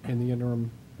seen in the interim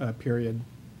period,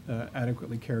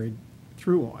 adequately carried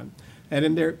through on. And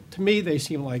in there, to me, they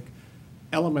seem like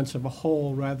elements of a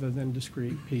whole rather than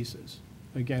discrete pieces.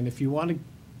 Again, if you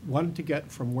wanted to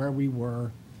get from where we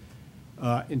were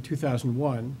in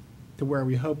 2001 to where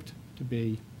we hoped to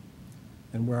be,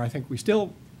 and where I think we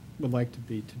still would like to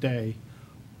be today,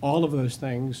 all of those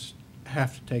things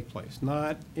have to take place,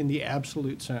 not in the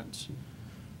absolute sense,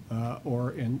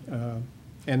 or in,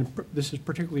 and this is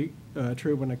particularly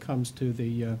true when it comes to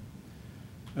the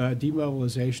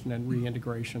demobilization and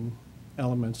reintegration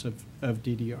elements of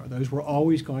DDR. Those were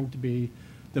always going to be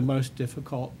the most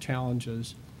difficult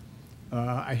challenges.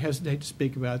 I hesitate to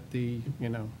speak about the,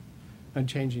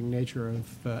 unchanging nature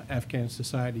of Afghan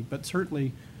society, but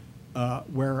certainly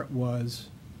where it was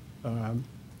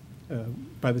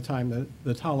by the time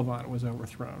the Taliban was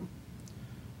overthrown,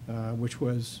 which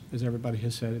was, as everybody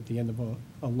has said, at the end of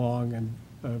a long and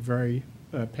very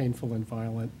painful and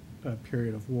violent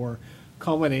period of war,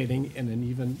 culminating in an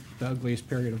even the ugliest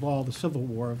period of all, the Civil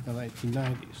War of the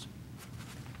 1990s.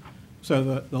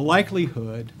 So the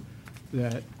likelihood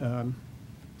that the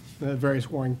various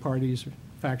warring parties,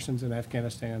 factions in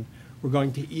Afghanistan were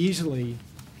going to easily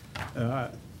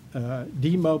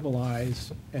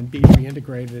demobilize and be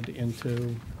reintegrated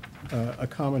into a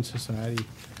common society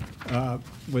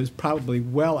was probably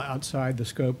well outside the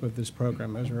scope of this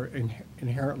program. Those are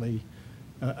inherently,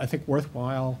 I think,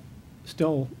 worthwhile,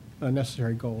 still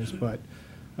necessary goals, but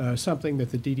something that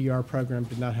the DDR program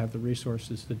did not have the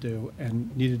resources to do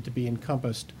and needed to be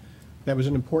encompassed. That was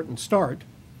an important start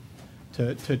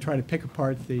to try to pick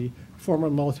apart the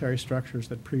former military structures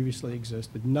that previously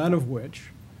existed, none of which,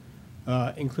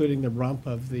 including the rump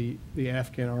of the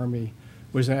Afghan army,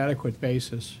 was an adequate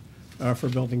basis for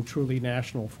building truly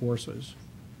national forces.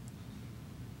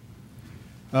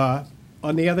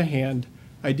 On the other hand,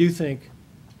 I do think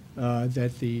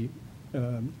that the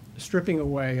stripping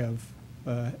away of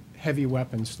heavy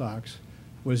weapon stocks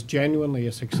was genuinely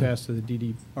a success of the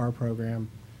DDR program,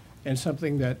 and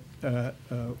something that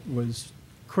was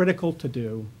critical to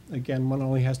do. Again, one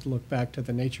only has to look back to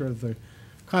the nature of the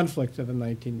conflict of the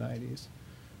 1990s,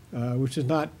 which is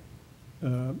not,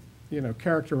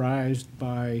 characterized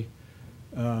by,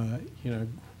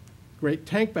 great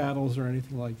tank battles or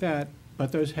anything like that,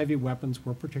 but those heavy weapons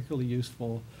were particularly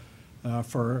useful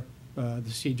for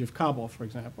the siege of Kabul, for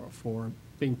example, for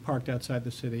being parked outside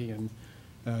the city and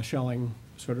shelling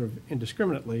sort of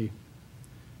indiscriminately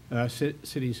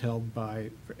cities held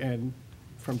by, and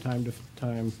from time to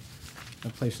time,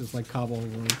 places like Kabul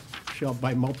were shelled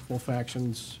by multiple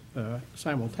factions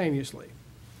simultaneously.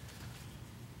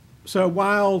 So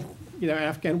while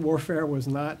Afghan warfare was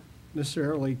not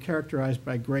necessarily characterized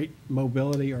by great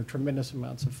mobility or tremendous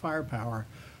amounts of firepower,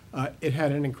 it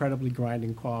had an incredibly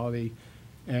grinding quality,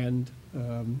 and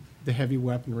the heavy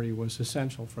weaponry was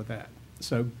essential for that.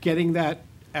 So getting that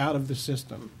out of the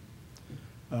system,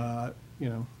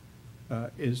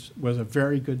 was a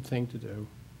very good thing to do,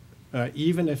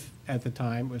 even if at the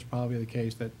time it was probably the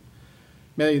case that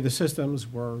many of the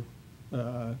systems were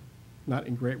not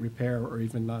in great repair or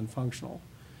even non-functional.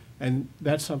 And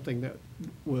that's something that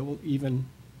will, even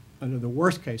under the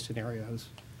worst case scenarios,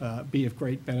 be of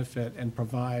great benefit and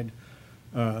provide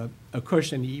a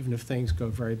cushion even if things go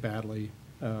very badly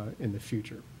in the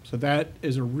future. So that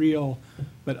is a real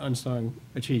but unsung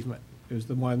achievement. It was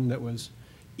the one that was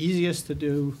easiest to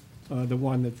do, the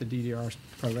one that the DDR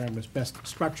program was best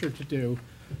structured to do,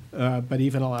 but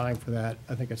even allowing for that,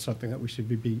 I think it's something that we should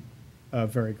be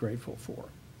very grateful for.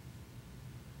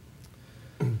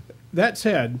 That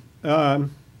said,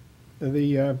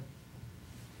 the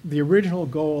original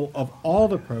goal of all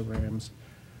the programs,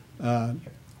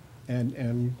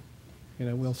 and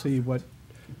we'll see what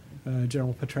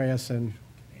General Petraeus and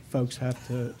folks have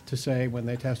to say when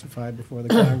they testify before the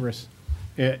Congress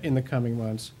in the coming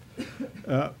months,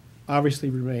 obviously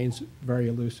remains very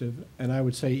elusive. And I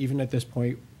would say even at this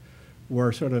point,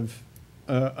 we're sort of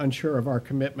unsure of our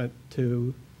commitment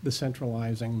to the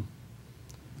centralizing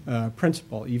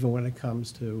principle, even when it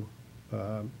comes to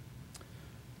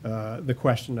the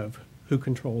question of who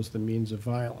controls the means of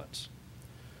violence.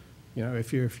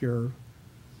 If you're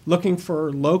looking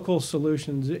for local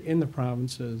solutions in the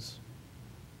provinces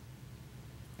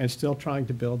and still trying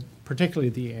to build, particularly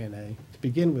the ANA, to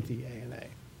begin with the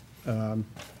ANA,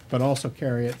 but also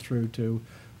carry it through to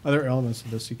other elements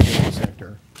of the security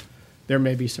sector, there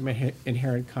may be some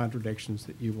inherent contradictions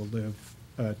that you will live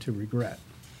to regret.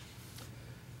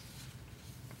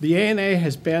 The ANA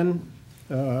has been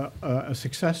a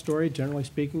success story, generally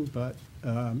speaking, but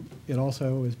it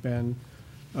also has been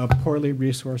poorly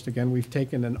resourced. Again, we've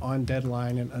taken an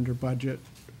on-deadline and under-budget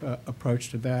approach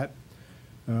to that,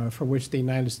 for which the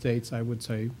United States, I would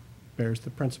say, bears the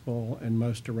principal and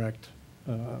most direct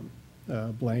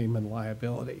blame and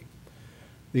liability.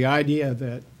 The idea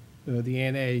that the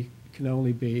ANA can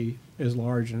only be as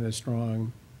large and as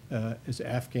strong as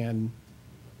Afghan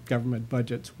government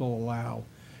budgets will allow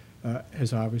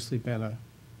has obviously been,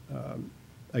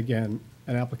 again,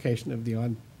 an application of the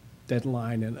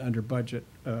on-deadline and under-budget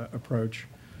approach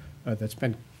that's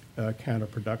been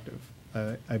counterproductive.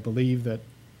 I believe that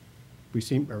we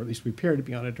seem, or at least we appear to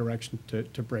be on a direction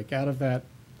to break out of that.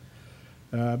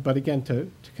 But again,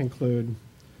 to conclude,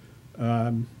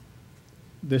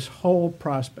 this whole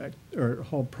prospect, or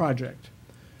whole project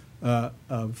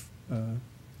of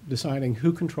deciding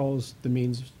who controls the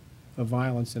means of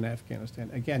violence in Afghanistan,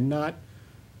 again, not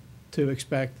to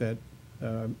expect that,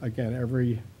 again,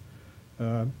 every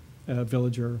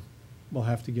villager will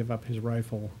have to give up his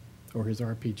rifle or his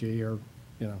RPG, or,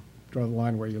 draw the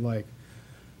line where you like.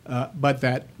 But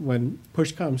that when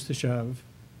push comes to shove,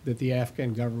 that the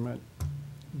Afghan government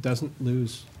doesn't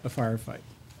lose a firefight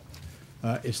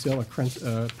is still a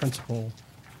principal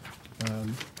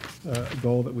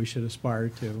goal that we should aspire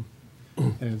to.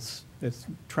 And it's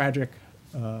tragic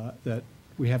that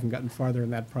we haven't gotten farther in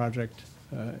that project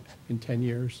in 10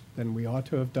 years than we ought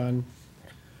to have done.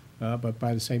 But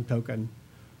by the same token,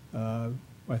 I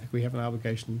think we have an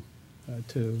obligation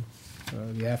to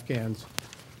the Afghans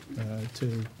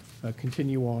to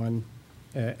continue on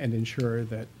and ensure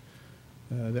that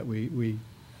that we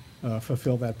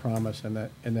fulfill that promise and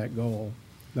that goal,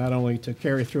 not only to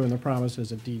carry through in the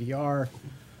promises of DDR,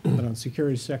 but on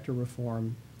security sector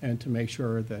reform, and to make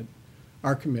sure that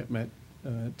our commitment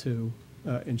to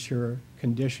ensure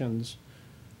conditions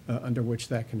under which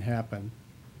that can happen,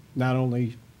 not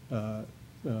only the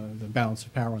balance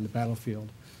of power on the battlefield,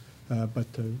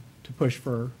 but to push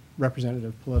for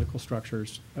representative political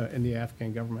structures in the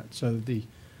Afghan government, so that the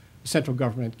central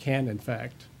government can, in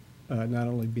fact, not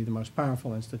only be the most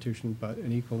powerful institution, but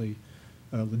an equally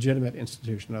legitimate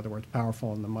institution, in other words,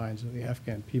 powerful in the minds of the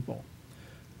Afghan people.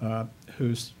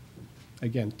 who's,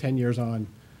 again, 10 years on,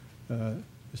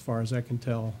 as far as I can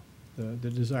tell, the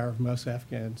desire of most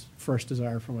Afghans, first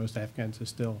desire for most Afghans is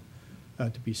still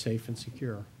to be safe and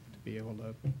secure, to be able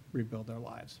to rebuild their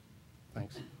lives.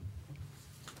 Thanks.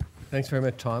 Thanks very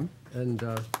much, Tom. And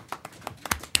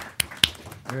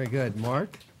very good.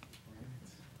 Mark?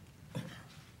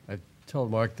 I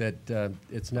told Mark that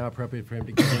it's now appropriate for him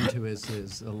to get into his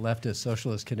leftist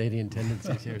socialist Canadian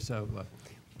tendencies here, so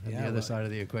on the other side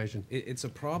of the equation. It's a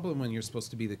problem when you're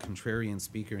supposed to be the contrarian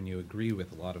speaker and you agree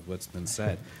with a lot of what's been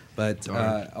said. But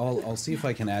I'll see if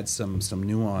I can add some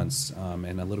nuance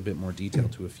and a little bit more detail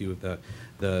to a few of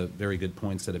the very good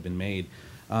points that have been made.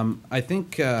 I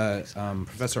think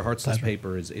Professor Hartzell's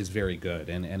paper is very good,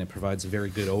 and it provides a very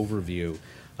good overview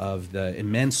of the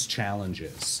immense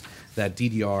challenges that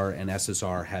DDR and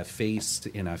SSR have faced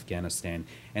in Afghanistan,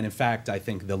 and in fact, I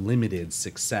think the limited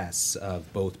success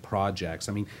of both projects.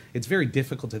 I mean, it's very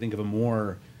difficult to think of a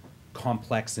more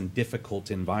complex and difficult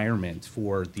environment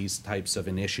for these types of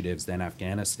initiatives than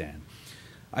Afghanistan.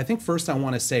 I think first I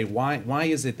want to say, why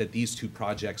is it that these two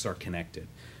projects are connected?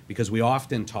 Because we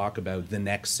often talk about the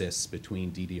nexus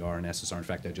between DDR and SSR. In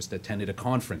fact, I just attended a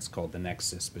conference called the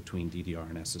Nexus between DDR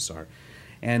and SSR.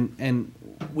 And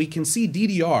we can see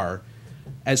DDR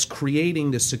as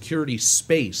creating the security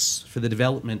space for the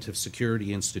development of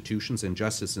security institutions and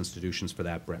justice institutions for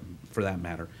that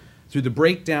matter, through the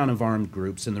breakdown of armed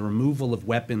groups and the removal of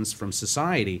weapons from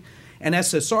society. And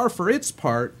SSR, for its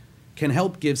part, can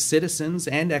help give citizens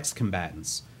and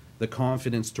ex-combatants the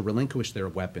confidence to relinquish their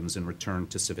weapons and return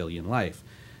to civilian life.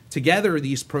 Together,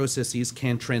 these processes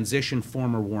can transition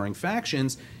former warring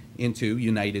factions into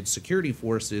united security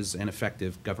forces and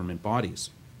effective government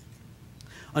bodies.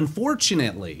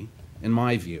 Unfortunately, in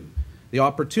my view, the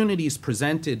opportunities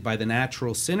presented by the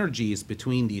natural synergies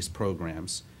between these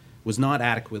programs was not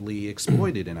adequately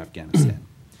exploited in Afghanistan.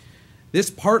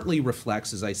 This partly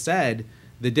reflects, as I said,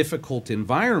 the difficult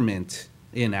environment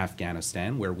in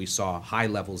Afghanistan, where we saw high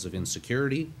levels of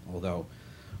insecurity, although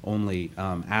only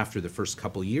after the first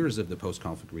couple years of the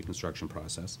post-conflict reconstruction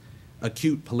process,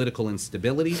 acute political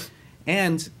instability,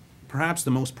 and perhaps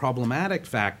the most problematic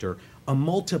factor, a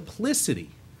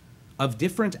multiplicity of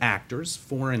different actors,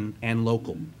 foreign and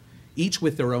local, each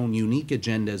with their own unique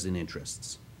agendas and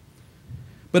interests.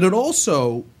 But it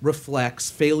also reflects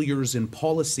failures in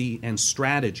policy and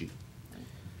strategy,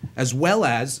 as well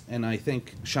as, and I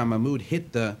think Shah Mahmood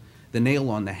hit the nail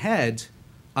on the head,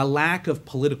 a lack of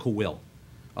political will.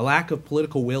 A lack of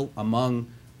political will among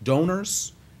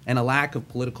donors and a lack of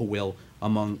political will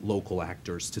among local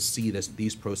actors to see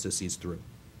these processes through.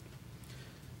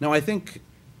 Now, I think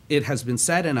it has been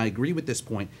said, and I agree with this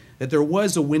point, that there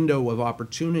was a window of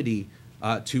opportunity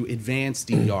to advance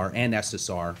DDR and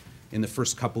SSR in the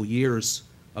first couple years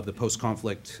of the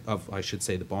post-conflict, I should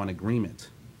say, the Bonn Agreement.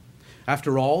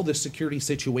 After all, the security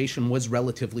situation was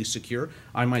relatively secure.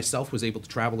 I myself was able to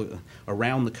travel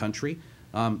around the country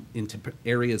into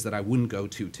areas that I wouldn't go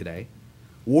to today.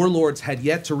 Warlords had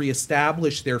yet to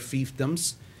reestablish their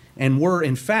fiefdoms and were,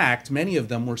 in fact, many of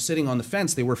them were sitting on the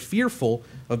fence. They were fearful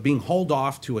of being hauled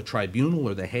off to a tribunal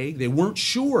or The Hague. They weren't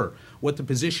sure what the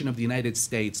position of the United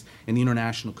States and the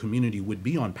international community would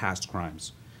be on past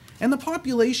crimes. And the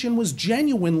population was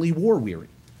genuinely war-weary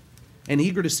and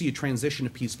eager to see a transition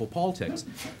to peaceful politics.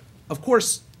 Of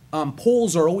course,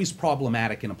 polls are always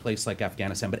problematic in a place like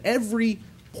Afghanistan, but every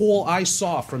poll I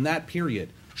saw from that period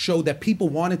showed that people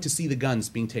wanted to see the guns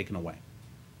being taken away.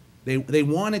 They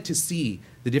wanted to see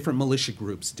the different militia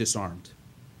groups disarmed.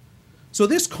 So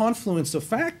this confluence of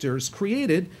factors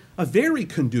created a very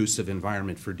conducive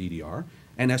environment for DDR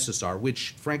and SSR,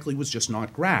 which frankly was just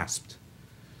not grasped.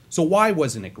 So why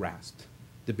wasn't it grasped?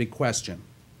 The big question.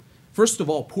 First of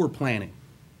all, poor planning.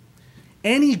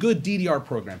 Any good DDR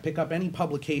program, pick up any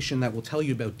publication that will tell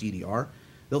you about DDR,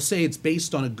 they'll say it's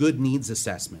based on a good needs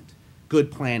assessment,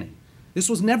 good planning. This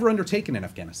was never undertaken in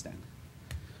Afghanistan.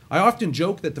 I often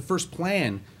joke that the first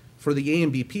plan for the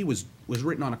AMBP was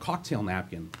written on a cocktail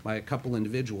napkin by a couple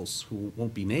individuals who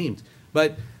won't be named,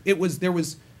 but there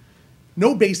was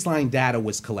no baseline data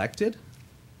was collected.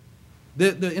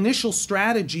 The initial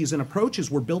strategies and approaches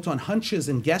were built on hunches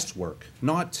and guesswork,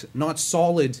 not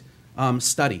solid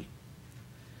study.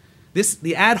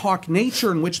 The ad hoc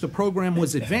nature in which the program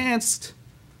was advanced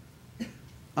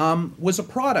was a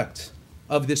product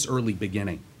of this early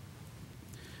beginning.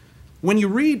 When you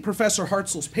read Professor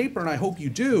Hartzell's paper, and I hope you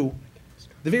do,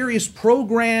 the various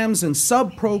programs and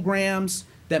sub-programs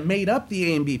that made up the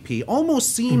AMBP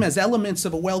almost seem as elements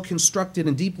of a well-constructed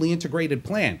and deeply integrated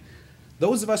plan.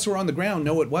 Those of us who are on the ground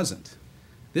know it wasn't.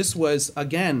 This was,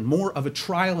 again, more of a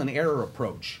trial and error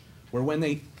approach, where when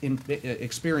they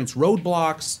experienced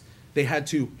roadblocks, they had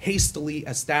to hastily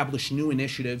establish new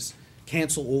initiatives,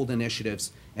 cancel old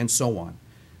initiatives, and so on.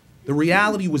 The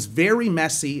reality was very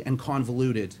messy and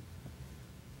convoluted,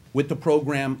 with the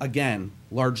program, again,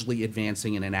 largely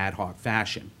advancing in an ad hoc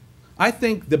fashion. I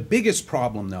think the biggest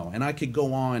problem, though, and I could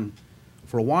go on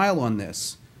for a while on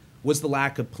this, was the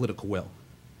lack of political will.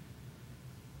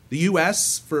 The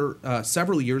U.S., for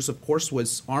several years, of course,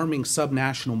 was arming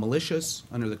subnational militias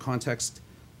under the context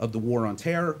of the War on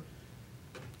Terror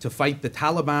to fight the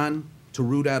Taliban, to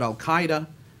root out al-Qaeda.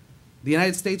 The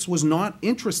United States was not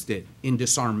interested in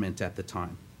disarmament at the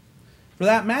time. For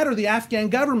that matter, the Afghan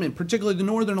government, particularly the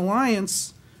Northern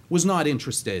Alliance, was not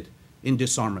interested in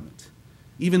disarmament.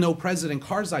 Even though President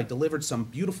Karzai delivered some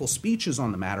beautiful speeches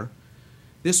on the matter,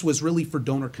 this was really for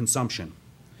donor consumption.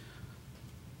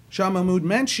 Shah Mahmood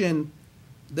mentioned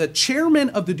the chairman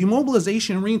of the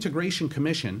Demobilization and Reintegration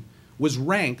Commission was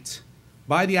ranked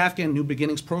by the Afghan New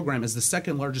Beginnings program as the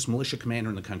second largest militia commander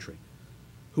in the country,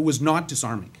 who was not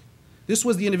disarming. This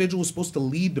was the individual who was supposed to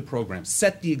lead the program,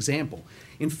 set the example.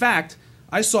 In fact,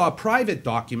 I saw a private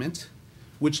document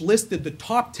which listed the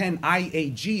top 10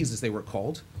 IAGs, as they were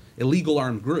called, illegal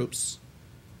armed groups,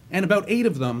 and about 8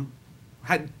 of them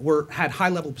had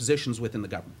high-level positions within the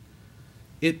government.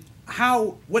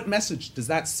 What message does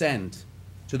that send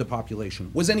to the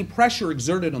population? Was any pressure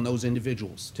exerted on those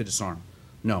individuals to disarm?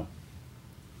 No.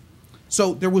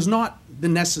 So there was not the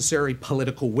necessary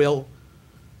political will,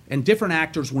 and different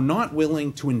actors were not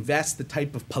willing to invest the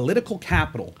type of political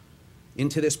capital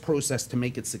into this process to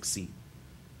make it succeed.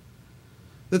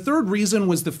 The third reason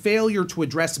was the failure to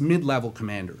address mid-level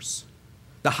commanders.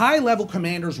 The high-level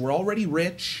commanders were already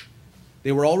rich,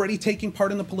 they were already taking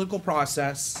part in the political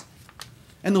process,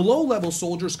 and the low-level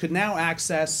soldiers could now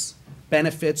access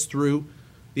benefits through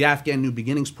the Afghan New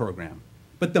Beginnings program.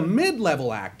 But the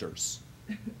mid-level actors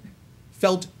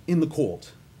felt in the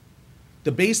cold.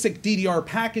 The basic DDR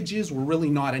packages were really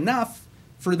not enough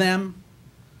for them,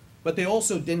 but they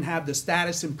also didn't have the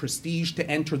status and prestige to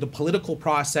enter the political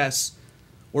process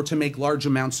or to make large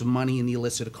amounts of money in the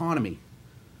illicit economy.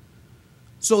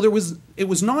 So it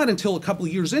was not until a couple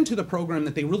of years into the program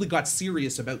that they really got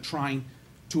serious about trying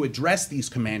to address these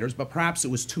commanders, but perhaps it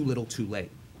was too little too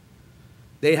late.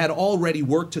 They had already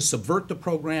worked to subvert the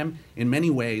program in many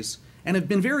ways and have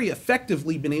been very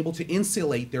effectively been able to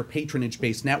insulate their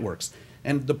patronage-based networks.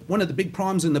 And one of the big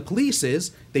problems in the police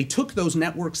is they took those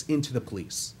networks into the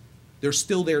police. They're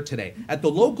still there today. At the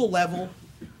local level,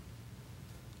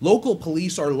 local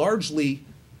police are largely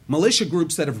militia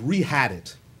groups that have re-had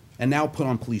it and now put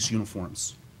on police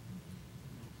uniforms.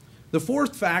 The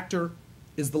fourth factor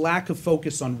is the lack of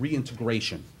focus on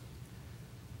reintegration.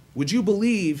 Would you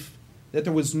believe that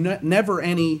there was never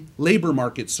any labor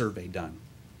market survey done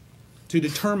to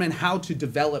determine how to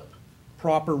develop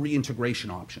proper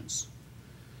reintegration options?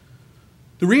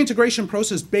 The reintegration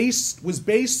process was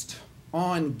based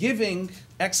on giving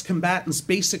ex-combatants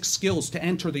basic skills to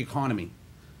enter the economy.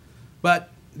 But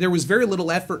there was very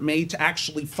little effort made to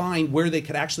actually find where they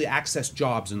could actually access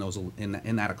jobs in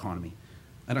that economy.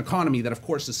 An economy that, of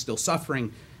course, is still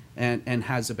suffering and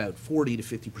has about 40 to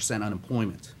 50%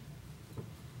 unemployment.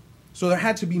 So there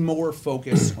had to be more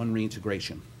focus on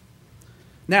reintegration.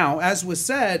 Now, as was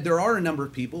said, there are a number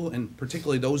of people, and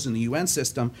particularly those in the UN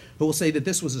system, who will say that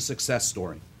this was a success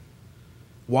story.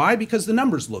 Why? Because the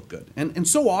numbers look good. And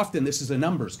so often this is a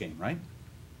numbers game, right?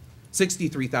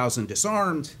 63,000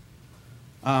 disarmed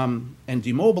and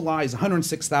demobilized,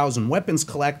 106,000 weapons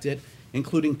collected,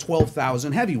 including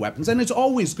 12,000 heavy weapons. And it's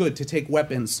always good to take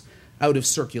weapons out of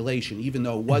circulation, even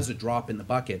though it was a drop in the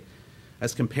bucket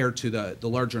as compared to the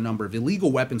larger number of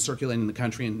illegal weapons circulating in the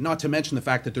country, and not to mention the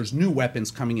fact that there's new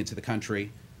weapons coming into the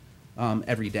country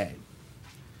every day.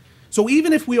 So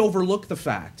even if we overlook the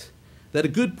fact that a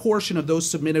good portion of those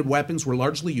submitted weapons were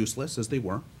largely useless, as they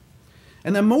were,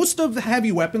 and then most of the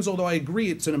heavy weapons, although I agree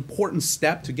it's an important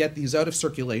step to get these out of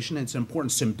circulation, and it's an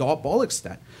important symbolic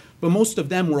step, but most of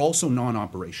them were also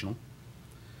non-operational.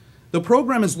 The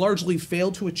program has largely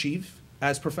failed to achieve,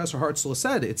 as Professor Hartzell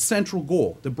said, its central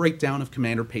goal, the breakdown of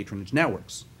commander patronage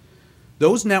networks.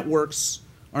 Those networks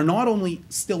are not only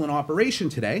still in operation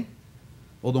today,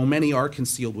 although many are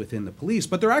concealed within the police,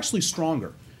 but they're actually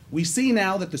stronger. We see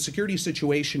now that the security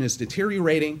situation is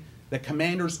deteriorating, that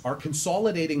commanders are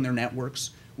consolidating their networks.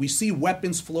 We see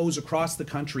weapons flows across the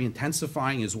country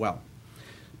intensifying as well.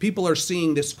 People are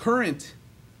seeing this current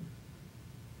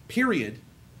period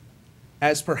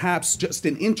as perhaps just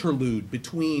an interlude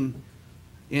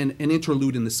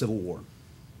in the Civil War.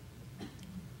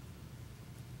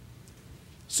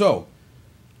 So,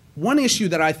 one issue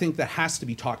that I think that has to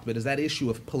be talked about is that issue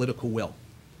of political will.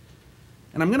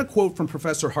 And I'm going to quote from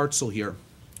Professor Hartzell here,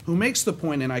 who makes the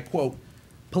point, and I quote,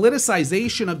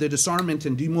 "Politicization of the disarmament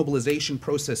and demobilization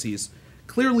processes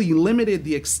clearly limited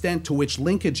the extent to which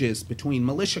linkages between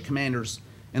militia commanders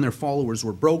and their followers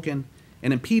were broken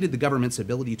and impeded the government's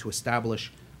ability to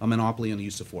establish a monopoly on the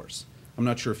use of force." I'm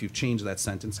not sure if you've changed that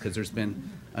sentence because there's been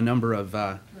a number of,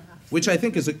 which I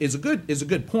think is a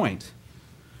good point.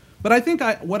 But I think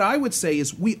what I would say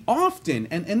is we often,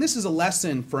 and this is a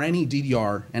lesson for any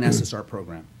DDR and SSR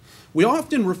program, we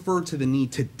often refer to the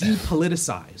need to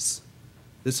depoliticize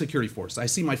the security force. I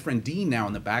see my friend Dean now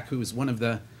in the back, who is one of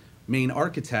the main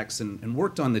architects and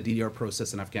worked on the DDR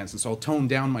process in Afghanistan, so I'll tone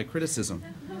down my criticism.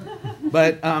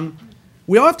 But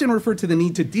we often refer to the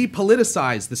need to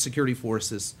depoliticize the security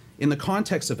forces in the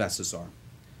context of SSR.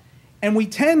 And we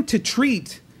tend to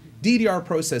treat DDR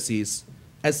processes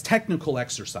as technical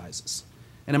exercises.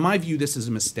 And in my view, this is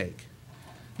a mistake.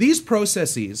 These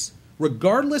processes,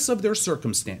 regardless of their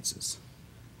circumstances,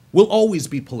 will always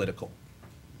be political.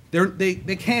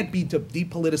 They can't be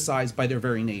depoliticized by their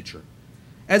very nature,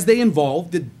 as they involve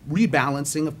the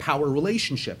rebalancing of power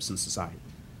relationships in society.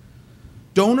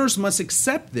 Donors must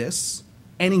accept this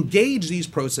and engage these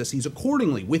processes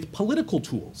accordingly with political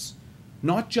tools,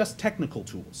 not just technical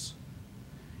tools.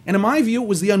 And in my view, it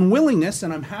was the unwillingness,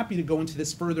 and I'm happy to go into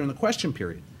this further in the question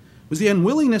period, was the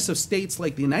unwillingness of states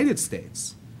like the United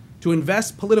States to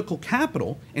invest political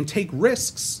capital and take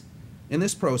risks in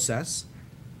this process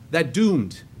that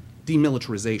doomed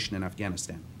demilitarization in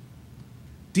Afghanistan.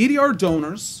 DDR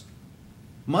donors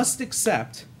must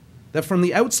accept that from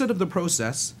the outset of the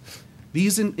process,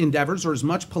 these endeavors are as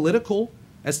much political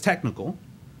as technical,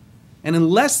 and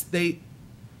unless they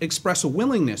express a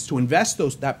willingness to invest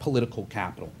that political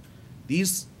capital,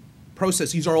 these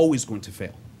processes are always going to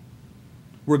fail.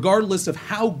 Regardless of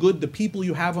how good the people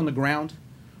you have on the ground,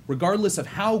 regardless of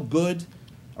how good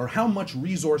or how much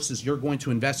resources you're going to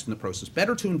invest in the process,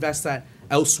 better to invest that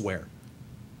elsewhere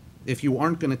if you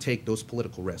aren't going to take those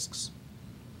political risks.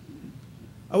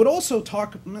 I would also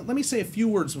let me say a few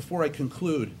words before I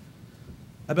conclude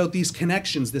about these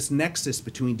connections, this nexus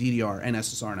between DDR and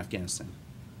SSR in Afghanistan.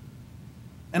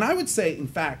 And I would say, in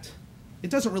fact, it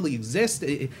doesn't really exist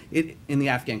in the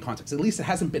Afghan context. At least it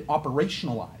hasn't been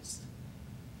operationalized.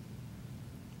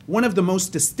 One of the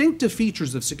most distinctive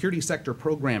features of security sector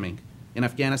programming in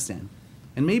Afghanistan,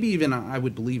 and maybe even I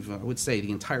would say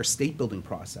the entire state building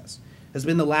process, has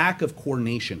been the lack of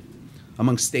coordination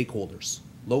among stakeholders,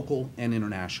 local and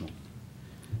international.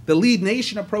 The lead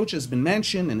nation approach has been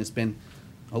mentioned, and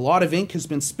a lot of ink has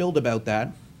been spilled about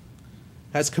that,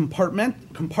 has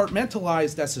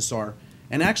compartmentalized SSR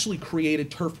and actually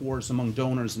created turf wars among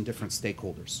donors and different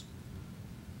stakeholders.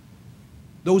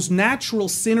 Those natural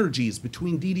synergies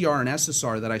between DDR and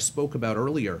SSR that I spoke about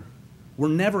earlier were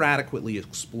never adequately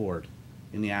explored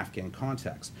in the Afghan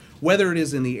context, whether it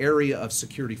is in the area of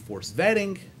security force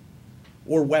vetting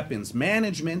or weapons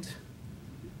management.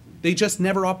 They just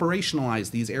never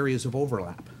operationalized these areas of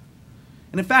overlap.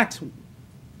 And in fact,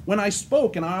 when I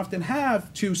spoke, and I often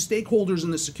have, to stakeholders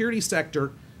in the security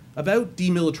sector about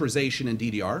demilitarization in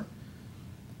DDR,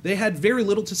 they had very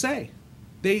little to say.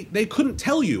 They couldn't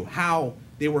tell you how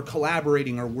they were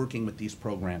collaborating or working with these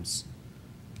programs.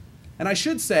 And I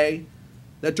should say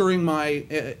that during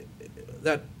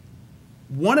that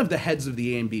one of the heads of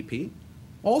the ANBP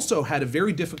also had a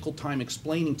very difficult time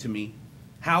explaining to me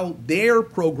how their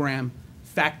program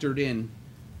factored in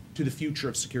to the future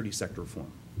of security sector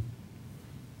reform.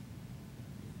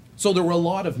 So there were a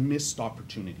lot of missed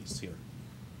opportunities here.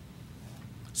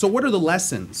 So what are the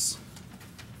lessons?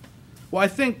 Well, I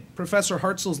think Professor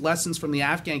Hartzell's lessons from the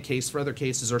Afghan case for other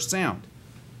cases are sound.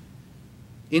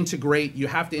 You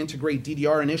have to integrate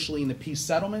DDR initially in the peace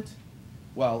settlement.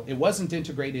 Well, it wasn't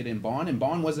integrated in Bonn, and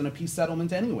Bonn wasn't a peace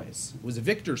settlement anyways. It was a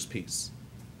victor's peace.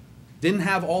 Didn't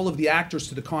have all of the actors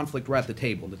to the conflict right at the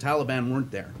table. The Taliban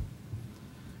weren't there.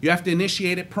 You have to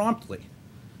initiate it promptly.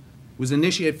 It was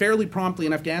initiated fairly promptly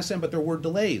in Afghanistan, but there were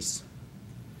delays.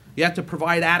 You have to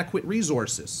provide adequate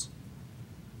resources.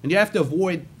 And you have to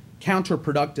avoid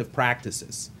counterproductive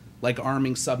practices, like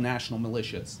arming subnational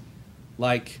militias,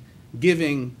 like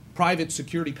giving private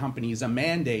security companies a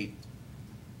mandate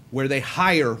where they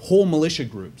hire whole militia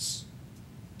groups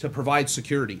to provide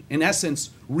security. In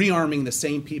essence, rearming the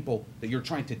same people that you're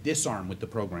trying to disarm with the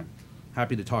program.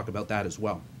 Happy to talk about that as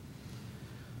well.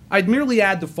 I'd merely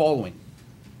add the following.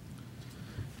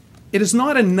 It is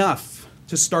not enough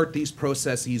to start these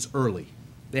processes early.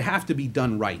 They have to be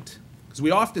done right. Because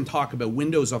we often talk about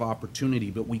windows of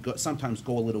opportunity, but we sometimes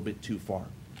go a little bit too far.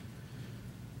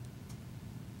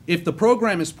 If the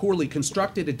program is poorly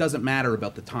constructed, it doesn't matter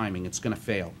about the timing, it's going to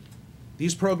fail.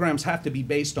 These programs have to be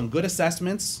based on good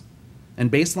assessments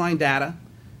and baseline data.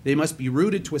 They must be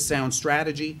rooted to a sound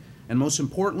strategy, and most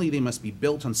importantly, they must be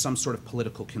built on some sort of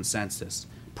political consensus,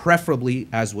 preferably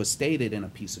as was stated in a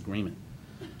peace agreement.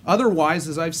 Otherwise,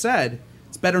 as I've said,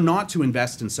 it's better not to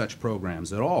invest in such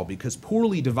programs at all, because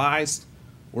poorly devised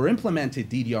or implemented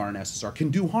DDR and SSR can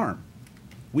do harm.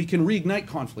 We can reignite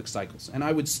conflict cycles, and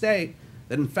I would say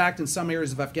that in fact in some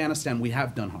areas of Afghanistan we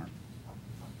have done harm.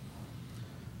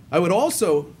 I would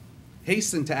also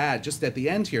hasten to add just at the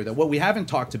end here that what we haven't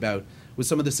talked about was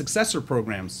some of the successor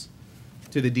programs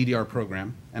to the DDR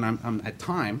program, and I'm at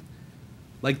time,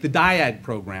 like the DIAG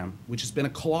program, which has been a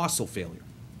colossal failure.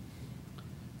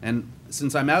 And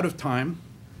since I'm out of time,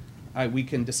 we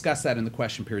can discuss that in the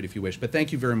question period if you wish, but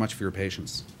thank you very much for your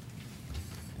patience.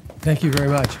 Thank you very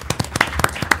much.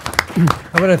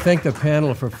 I want to thank the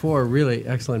panel for 4 really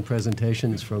excellent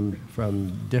presentations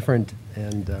from different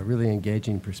and really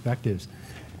engaging perspectives.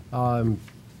 And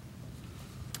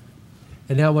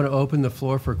now I want to open the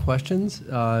floor for questions.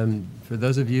 For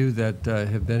those of you that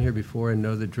have been here before and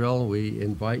know the drill, we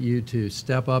invite you to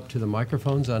step up to the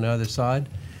microphones on either side.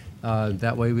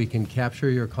 That way we can capture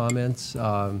your comments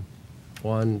for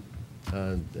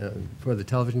the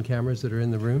television cameras that are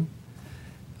in the room.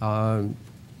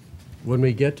 When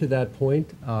we get to that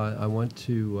point, I want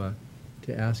to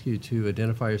ask you to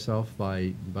identify yourself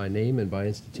by name and by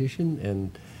institution,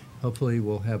 and hopefully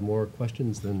we'll have more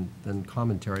questions than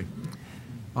commentary.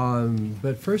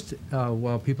 But first,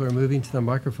 while people are moving to the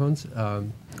microphones,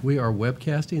 we are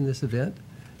webcasting this event.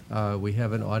 We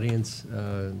have an audience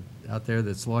out there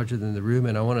that's larger than the room,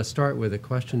 and I want to start with a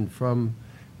question from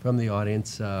the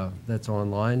audience that's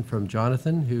online, from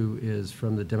Jonathan, who is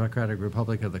from the Democratic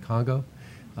Republic of the Congo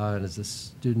and is a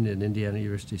student in Indiana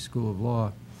University School of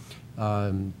Law.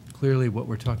 Clearly what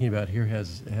we're talking about here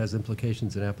has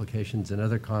implications and applications in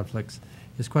other conflicts.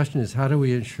 His question is, how do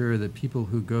we ensure that people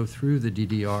who go through the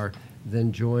DDR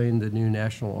then join the new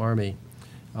National Army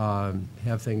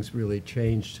have things really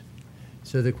changed?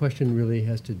 So the question really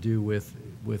has to do with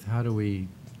how do we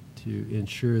to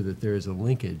ensure that there is a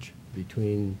linkage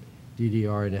between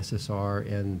DDR and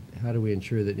SSR, and how do we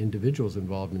ensure that individuals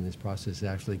involved in this process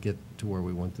actually get to where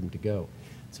we want them to go?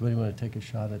 Somebody want to take a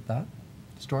shot at that?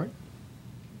 Start?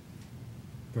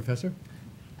 Professor?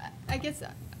 I guess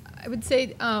I would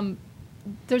say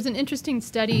there's an interesting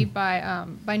study by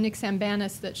Nick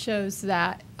Sambanis that shows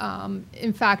that,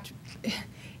 in fact,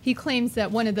 he claims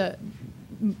that one of the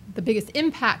biggest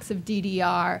impacts of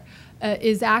DDR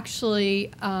is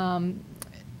actually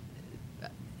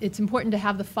it's important to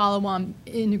have the follow-on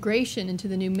integration into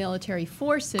the new military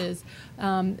forces,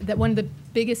 that one of the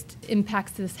biggest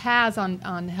impacts this has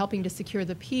on helping to secure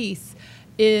the peace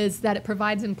is that it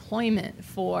provides employment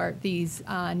for these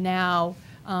now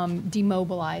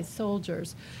demobilized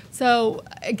soldiers. So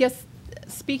I guess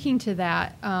speaking to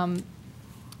that,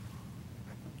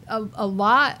 a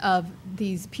lot of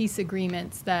these peace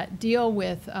agreements that deal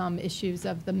with issues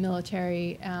of the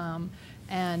military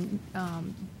and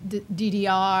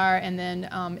DDR and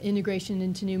then integration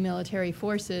into new military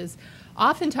forces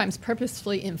oftentimes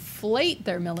purposefully inflate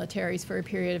their militaries for a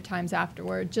period of times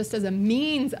afterward, just as a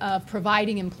means of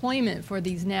providing employment for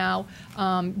these now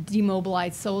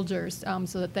demobilized soldiers,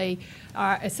 so that they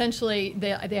are essentially,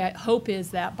 the hope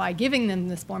is that by giving them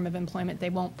this form of employment, they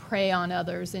won't prey on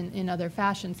others in other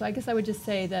fashions. So I guess I would just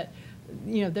say that,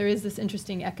 you know, there is this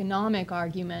interesting economic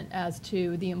argument as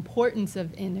to the importance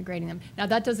of integrating them. Now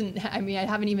that doesn't, I mean, I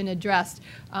haven't even addressed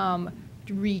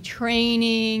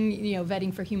retraining, you know,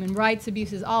 vetting for human rights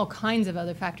abuses, all kinds of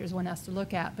other factors one has to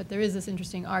look at. But there is this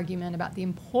interesting argument about the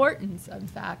importance, in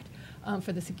fact,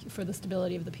 for the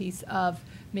stability of the peace, of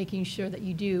making sure that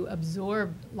you do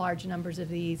absorb large numbers of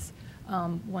these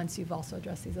once you've also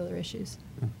addressed these other issues.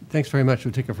 Thanks very much.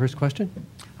 We'll take our first question.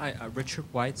 Hi, Richard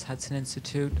White's Hudson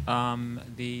Institute.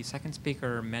 The second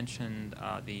speaker mentioned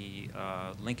the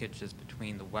linkages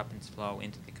between the weapons flow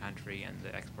into the country and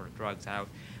the export of drugs out.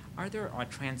 Are there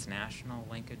transnational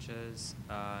linkages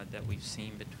that we've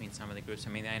seen between some of the groups? I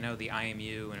mean, I know the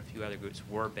IMU and a few other groups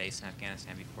were based in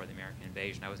Afghanistan before the American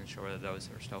invasion. I wasn't sure whether those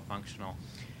are still functional.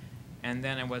 And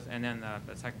then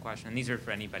the second question, and these are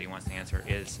for anybody who wants to answer,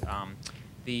 is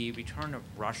the return of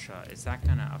Russia, is that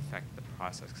going to affect the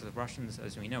process? Because the Russians,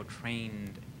 as we know,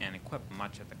 trained and equipped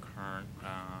much of the current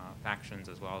factions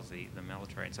as well as the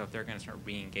military. And so if they're going to start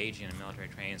re-engaging in military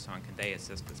training and so on, can they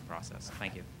assist this process?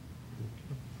 Thank you.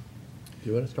 Do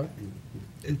you want to start?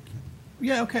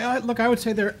 Yeah, okay. Look, I would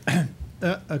say there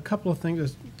are a couple of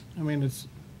things. I mean, it's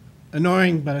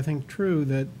annoying, but I think true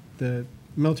that the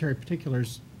military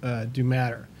particulars do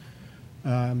matter.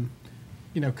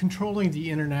 Controlling the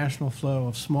international flow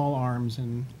of small arms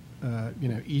and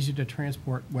easy to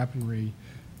transport weaponry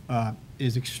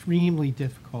is extremely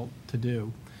difficult to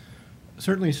do.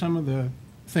 Certainly, some of the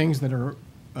things that are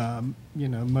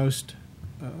most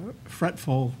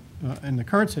fretful in the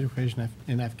current situation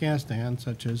in Afghanistan,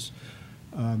 such as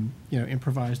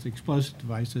improvised explosive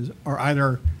devices, are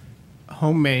either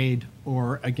homemade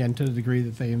or, again, to the degree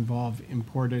that they involve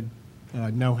imported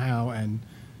know-how and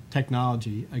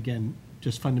technology, again,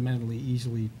 just fundamentally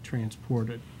easily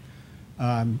transported.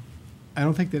 I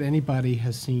don't think that anybody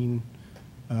has seen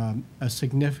a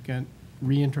significant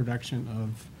reintroduction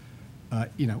of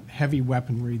heavy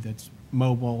weaponry that's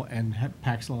mobile and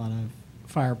packs a lot of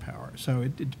firepower. So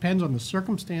it depends on the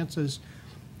circumstances,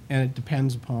 and it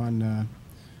depends upon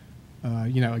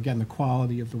again, the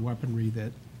quality of the weaponry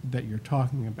that you're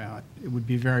talking about. It would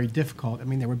be very difficult. I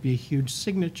mean, there would be a huge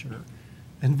signature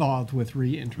involved with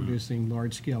reintroducing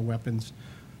large-scale weapons.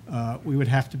 We would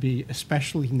have to be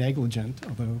especially negligent,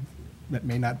 although that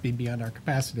may not be beyond our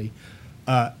capacity,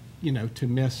 to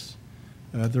miss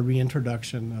the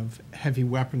reintroduction of heavy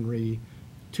weaponry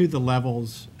to the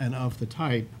levels and of the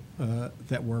type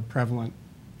that were prevalent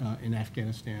in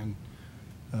Afghanistan,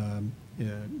 in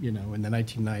the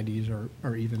 1990s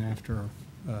or even after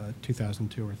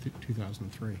 2002 or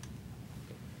 2003.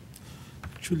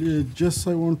 Actually, just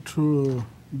I want to,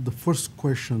 the first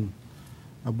question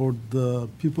about the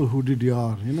people who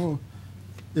DDR.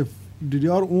 If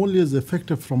DDR only is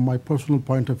effective from my personal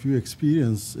point of view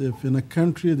experience, if in a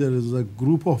country there is a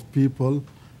group of people,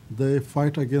 they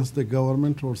fight against the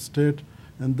government or state,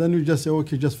 and then you just say,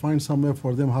 okay, just find somewhere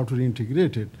for them how to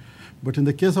reintegrate it. But in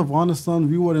the case of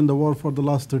Afghanistan, we were in the war for the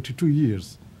last 32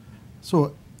 years.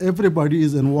 So everybody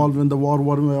is involved in the war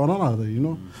one way or another,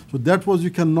 So that was, you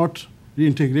cannot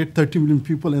reintegrate 30 million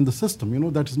people in the system,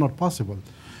 that is not possible.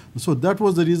 So that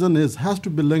was the reason it has to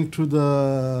be linked to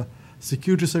the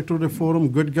security sector reform,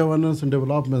 good governance and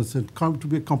developments. It come to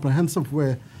be a comprehensive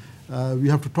way. We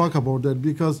have to talk about that,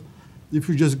 because if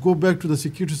you just go back to the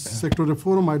security sector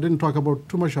reform, I didn't talk about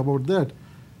too much about that.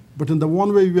 But in the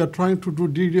one way we are trying to do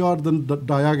DDR, then the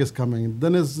DIAG is coming.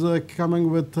 Then is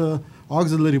coming with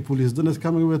auxiliary police. Then is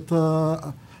coming with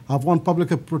Afghan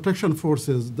Public Protection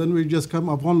Forces. Then we just come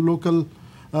Afghan local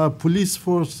police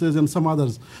forces and some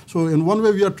others. So in one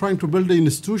way we are trying to build an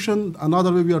institution,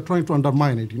 another way we are trying to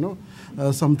undermine it,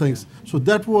 some things. So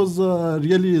that was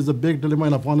really is a big dilemma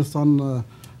in Afghanistan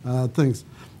things.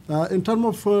 In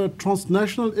terms of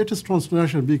transnational, it is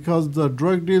transnational because the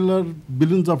drug dealer,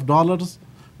 billions of dollars,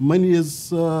 money is,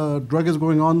 drug is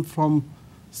going on from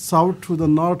south to the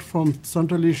north, from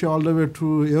Central Asia all the way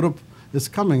to Europe is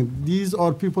coming. These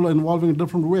are people involved in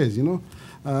different ways,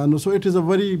 And so it is a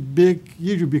very big,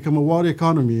 you become a war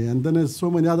economy, and then there's so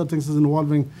many other things is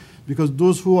involving, because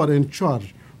those who are in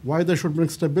charge, why they should bring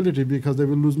stability? Because they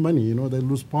will lose money, they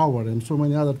lose power and so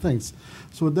many other things.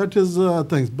 So that is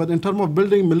things. But in terms of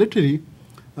building military,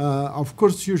 of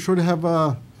course you should have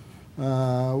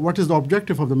what is the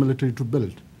objective of the military to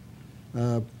build?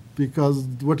 Because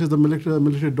what is the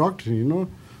military doctrine,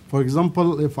 For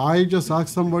example, if I just ask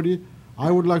somebody, I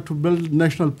would like to build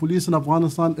national police in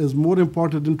Afghanistan, is more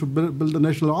important than to build a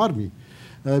national army.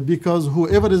 Because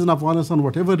whoever is in Afghanistan,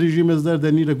 whatever regime is there,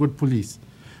 they need a good police.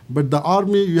 But the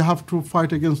army, you have to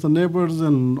fight against the neighbors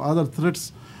and other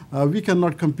threats. We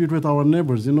cannot compete with our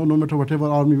neighbors, no matter whatever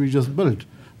army we just built,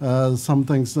 some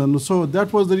things. And so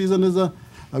that was the reason is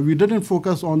we didn't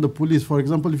focus on the police. For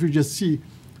example, if you just see,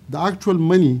 the actual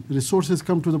money, resources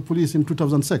come to the police in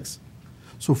 2006.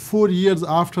 So 4 years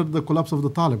after the collapse of the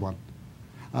Taliban.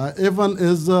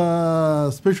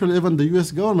 Especially even the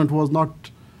US government was not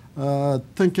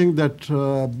thinking that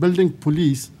building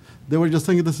police, they were just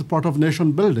thinking this is part of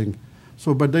nation building.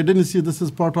 So, but they didn't see this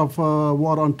is part of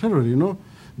war on terror,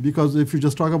 because if you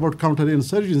just talk about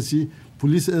counterinsurgency,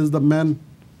 police is the main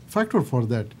factor for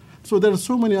that. So there are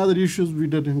so many other issues. We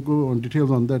didn't go on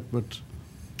details on that, but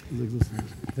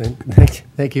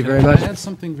Thank you very much. Can I add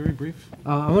something very brief?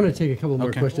 I want to take a couple more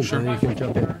Okay, questions, sure. and then you can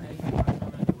jump in.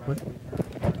 What?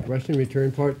 Russian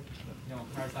return part?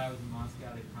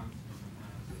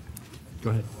 Go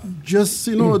ahead. Just,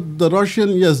 the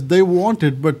Russian, yes, they want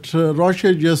it, but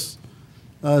Russia just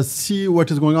see what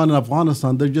is going on in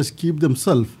Afghanistan. They just keep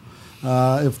themselves.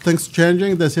 If things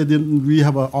changing, they say then we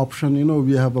have an option,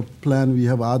 we have a plan, we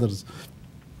have others.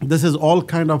 This is all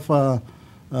kind of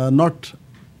not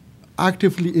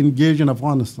actively engaged in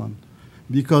Afghanistan,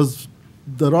 because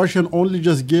the Russian only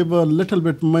just gave a little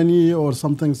bit money or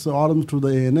something arms to the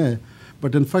ANA,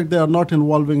 But in fact, they are not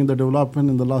involving in the development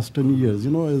in the last 10 years,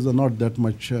 is not that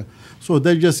much. So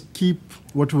they just keep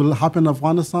what will happen in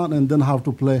Afghanistan and then have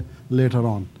to play later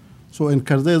on. So in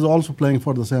Karzai is also playing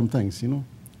for the same things,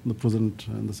 the present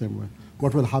in the same way.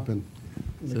 What will happen?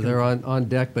 So they're on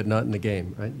deck, but not in the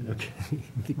game, right? Okay,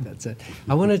 I think that's it.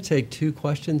 I want to take two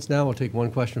questions now. We'll take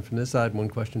one question from this side, one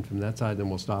question from that side, then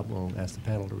we'll stop and we'll ask the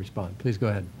panel to respond. Please go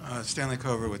ahead. Stanley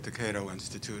Cover with the Cato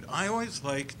Institute. I always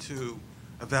like to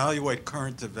evaluate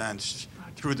current events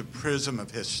through the prism of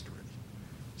history.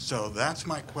 So that's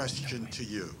my question to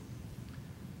you.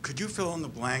 Could you fill in the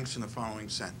blanks in the following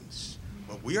sentence?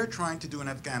 What we are trying to do in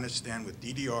Afghanistan with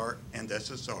DDR and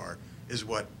SSR is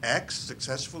what X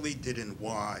successfully did in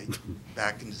Y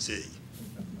back in Z.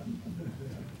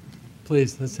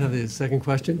 Please, let's have the second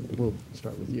question. We'll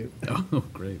start with you. Oh,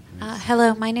 great.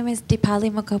 Hello, my name is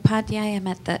Deepali Mukhopadhyay. I'm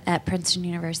at Princeton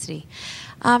University.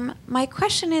 My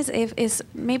question is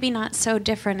maybe not so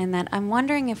different in that I'm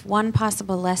wondering if one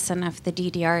possible lesson of the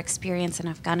DDR experience in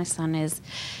Afghanistan is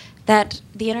that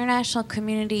the international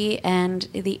community and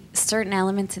the certain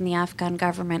elements in the Afghan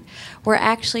government were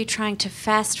actually trying to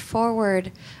fast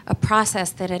forward a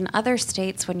process that in other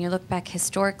states, when you look back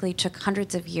historically, took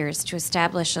hundreds of years to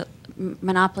establish a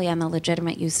monopoly on the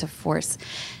legitimate use of force.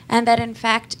 And that in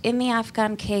fact, in the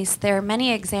Afghan case, there are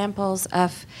many examples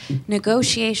of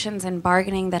negotiations and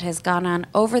bargaining that has gone on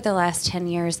over the last 10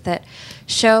 years that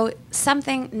show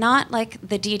something not like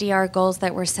the DDR goals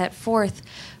that were set forth,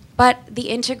 but the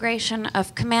integration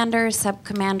of commanders,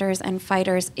 sub-commanders, and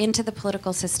fighters into the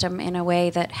political system in a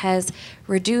way that has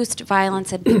reduced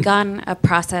violence and begun a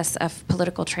process of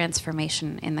political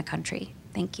transformation in the country.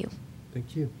 Thank you.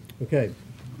 Thank you. Okay.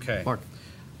 Okay. Mark.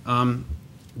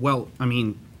 Well, I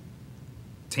mean,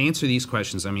 to answer these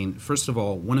questions, I mean, first of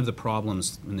all, one of the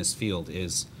problems in this field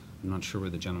is, I'm not sure where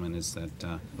the gentleman is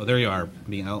that, oh, there you are.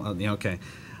 Yeah, okay.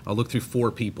 I'll look through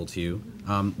four people to you.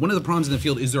 One of the problems in the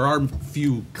field is there are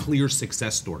few clear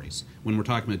success stories when we're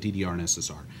talking about DDR and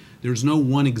SSR. There's no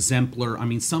one exemplar. I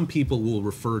mean, some people will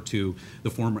refer to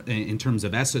the former, in terms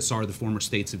of SSR, the former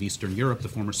states of Eastern Europe, the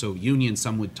former Soviet Union.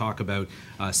 Some would talk about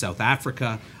South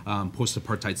Africa,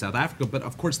 post-apartheid South Africa. But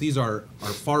of course, these are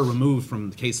far removed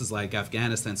from cases like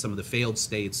Afghanistan, some of the failed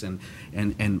states and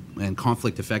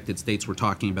conflict-affected states we're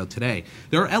talking about today.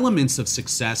 There are elements of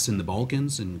success in the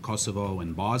Balkans, in Kosovo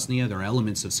and Bosnia. There are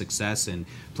elements of success in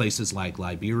places like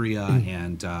Liberia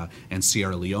and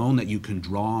Sierra Leone that you can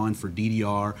draw on for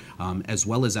DDR. As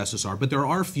well as SSR, but there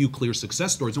are a few clear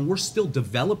success stories, and we're still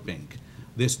developing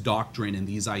this doctrine and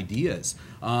these ideas.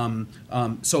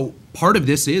 So part of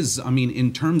this is, I mean,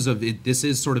 in terms of it, this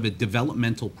is sort of a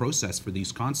developmental process for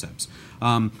these concepts.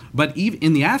 But even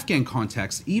in the Afghan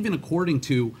context, even according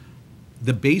to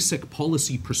the basic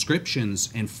policy prescriptions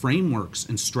and frameworks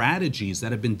and strategies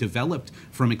that have been developed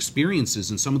from experiences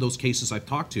in some of those cases I've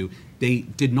talked to, they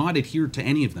did not adhere to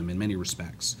any of them in many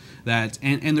respects. That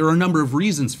and there are a number of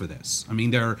reasons for this. I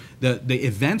mean, the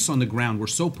events on the ground were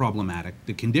so problematic,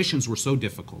 the conditions were so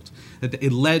difficult, that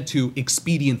it led to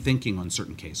expedient thinking on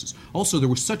certain cases. Also, there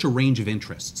was such a range of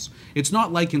interests. It's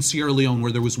not like in Sierra Leone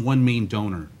where there was one main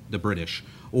donor, the British,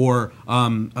 or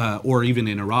even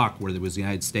in Iraq where there was the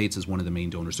United States as one of the main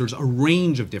donors. There's a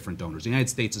range of different donors. The United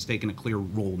States has taken a clear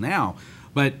role now,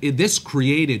 but this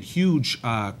created huge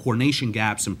coordination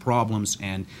gaps and problems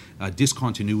and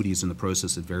discontinuities in the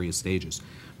process at various stages.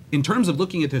 In terms of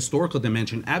looking at the historical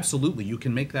dimension, absolutely, you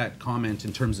can make that comment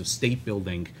in terms of state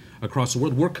building across the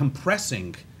world. We're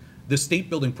compressing the state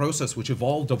building process, which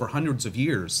evolved over hundreds of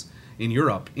years in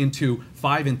Europe, into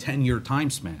 5- and 10-year time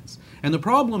spans. And the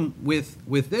problem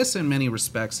with this in many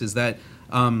respects is that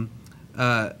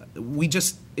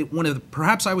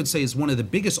perhaps I would say is one of the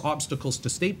biggest obstacles to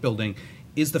state building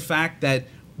is the fact that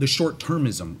the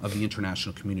short-termism of the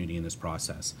international community in this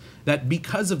process. That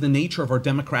because of the nature of our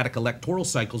democratic electoral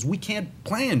cycles, we can't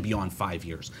plan beyond 5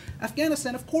 years.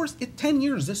 Afghanistan, of course, 10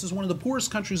 years, this is one of the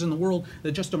poorest countries in the world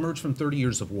that just emerged from 30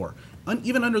 years of war.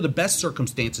 Even under the best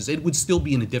circumstances, it would still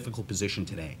be in a difficult position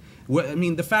today. I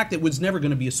mean, the fact that it was never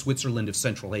going to be a Switzerland of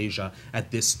Central Asia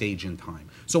at this stage in time.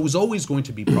 So it was always going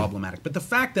to be problematic. But the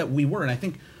fact that we were, and I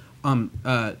think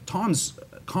Tom's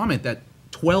comment that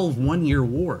 12 one-year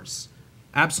wars,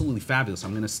 absolutely fabulous.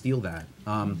 I'm going to steal that.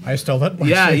 I stole that.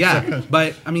 Yeah.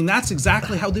 But, I mean, that's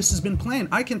exactly how this has been planned.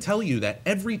 I can tell you that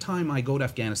every time I go to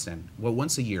Afghanistan, well,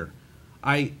 once a year,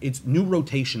 it's new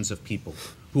rotations of people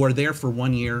who are there for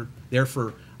 1 year, there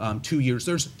for 2 years.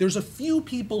 There's a few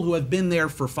people who have been there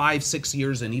for 5, 6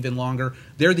 years and even longer.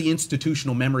 They're the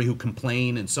institutional memory who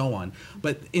complain and so on.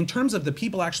 But in terms of the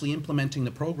people actually implementing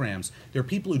the programs, there are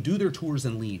people who do their tours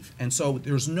and leave. And so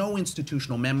there's no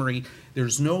institutional memory.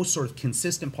 There's no sort of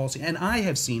consistent policy. And I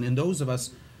have seen, and those of us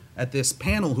at this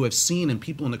panel who have seen, and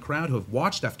people in the crowd who have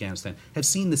watched Afghanistan, have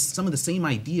seen this, some of the same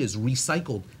ideas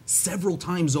recycled several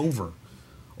times over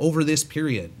this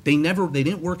period. They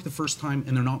didn't work the first time,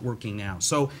 and they're not working now.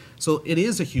 So it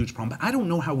is a huge problem. But I don't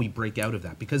know how we break out of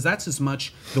that, because that's as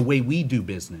much the way we do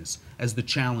business as the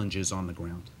challenges on the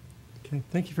ground. Okay,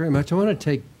 thank you very much. I want to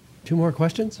take 2 more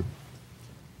questions.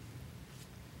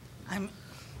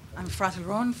 I'm Frater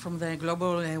Ron from the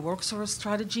Global Workforce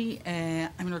Strategy.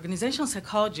 I'm an organizational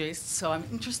psychologist, so I'm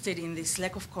interested in this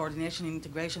lack of coordination and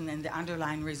integration and the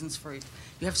underlying reasons for it.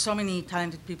 You have so many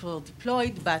talented people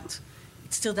deployed, but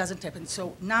it still doesn't happen.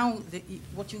 So now,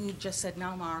 what you just said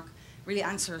now, Mark, really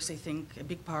answers, I think, a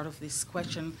big part of this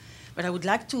question. But I would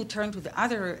like to turn to the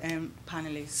other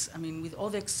panelists. I mean, with all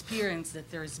the experience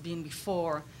that there has been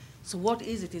before, so what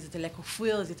is it? Is it a lack of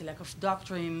will? Is it a lack of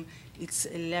doctrine? It's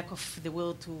a lack of the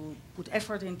will to put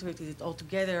effort into it? Is it all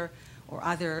together, or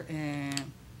other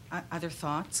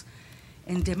thoughts?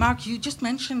 And Mark, you just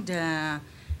mentioned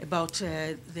about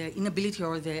the inability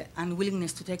or the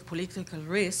unwillingness to take political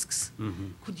risks. Mm-hmm.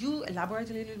 Could you elaborate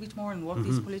a little bit more on what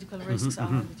these political risks are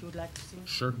that you would like to see?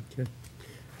 Sure. Okay.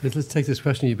 Let's take this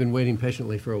question. You've been waiting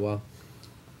patiently for a while.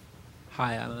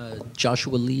 Hi, I'm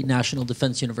Joshua Lee, National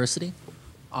Defense University.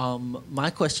 My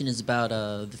question is about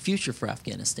the future for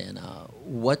Afghanistan.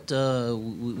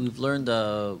 We've learned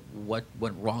what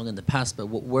went wrong in the past, but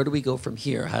where do we go from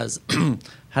here? Has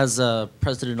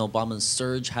President Obama's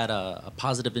surge had a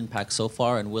positive impact so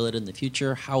far, and will it in the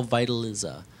future? How vital is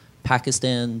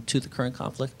Pakistan to the current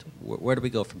conflict? Where do we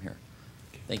go from here?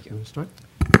 Thank you. Start.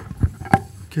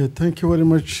 Okay, thank you very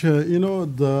much. I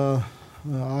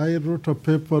wrote a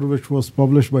paper which was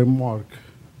published by Mark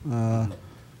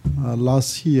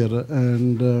last year,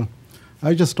 and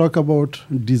I just talk about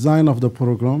design of the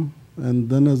program, and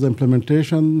then as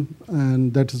implementation,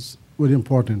 and that is very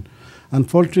important.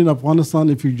 Unfortunately, in Afghanistan,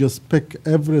 if you just pick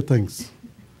everything,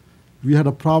 we had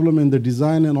a problem in the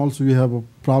design, and also we have a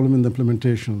problem in the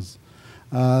implementations.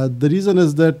 The reason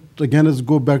is that, again, is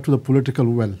go back to the political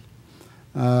will.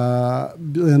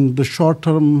 And the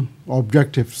short-term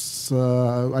objectives,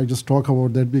 I just talk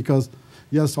about that because,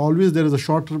 yes, always there is a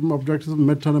short-term objective,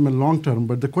 mid-term, and long-term.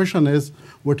 But the question is,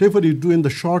 whatever you do in the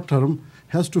short term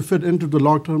has to fit into the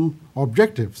long-term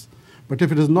objectives. But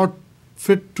if it is not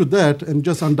fit to that and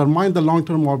just undermine the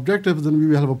long-term objectives, then we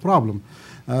will have a problem.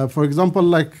 For example,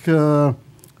 like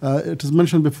it is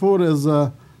mentioned before, is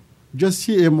just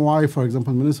CMY, for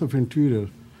example, Minister of Interior.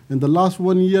 In the last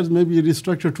 1 year, maybe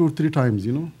restructured 2 or 3 times,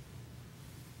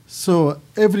 So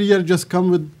every year just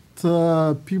come with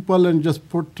people and just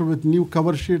put with new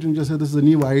cover sheet and just say this is a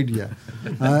new idea.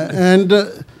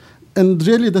 And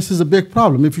really this is a big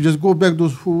problem. If you just go back,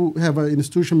 those who have an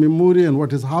institution memory and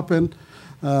what has happened,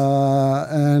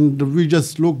 and we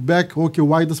just look back, okay,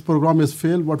 why this program has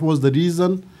failed, what was the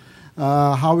reason,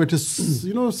 how it is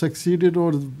succeeded,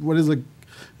 or what is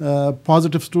a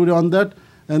positive story on that,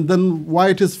 and then why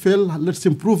it has failed, let's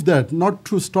improve that, not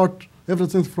to start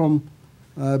everything from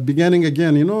beginning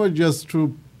again, just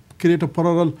to create a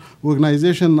parallel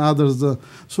organization, others.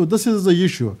 So this is the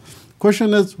issue.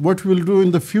 Question is, what we'll do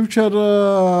in the future?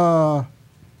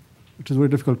 It is very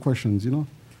difficult questions,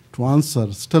 to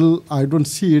answer. Still, I don't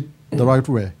see it the right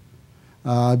way.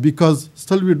 Because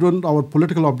still our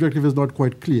political objective is not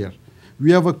quite clear.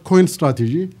 We have a coin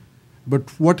strategy, but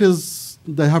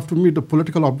they have to meet the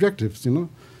political objectives,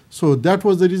 So that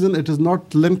was the reason it is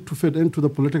not linked to fit into the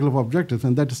political objectives,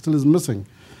 and that still is missing.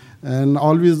 And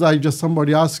always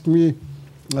somebody asked me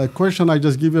a question, I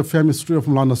just give you a famous story of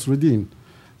Mullah Nasruddin.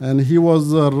 And he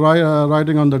was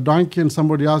riding on the donkey, and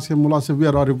somebody asked him, Mullah said,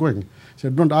 where are you going? He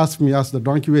said, don't ask me, ask the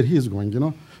donkey where he is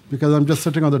going, because I'm just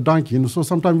sitting on the donkey. So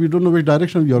sometimes we don't know which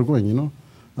direction we are going,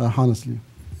 honestly.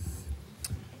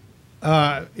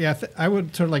 I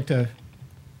would sort of like to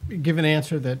give an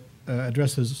answer that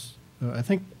addresses, I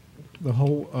think, the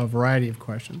whole variety of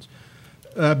questions.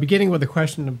 Beginning with a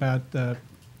question about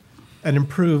an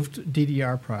improved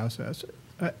DDR process.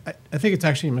 I think it's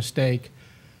actually a mistake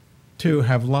to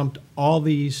have lumped all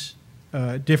these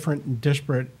different,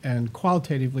 disparate, and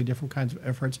qualitatively different kinds of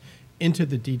efforts into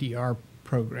the DDR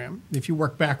program. If you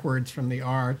work backwards from the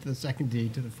R to the second D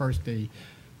to the first D,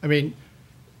 I mean,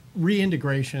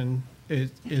 reintegration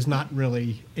is not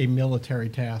really a military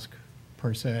task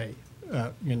per se.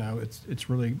 It's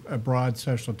really a broad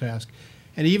social task.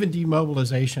 and even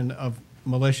demobilization of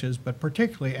militias, but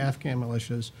particularly Afghan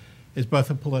militias, is both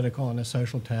a political and a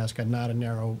social task and not a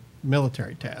narrow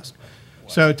military task.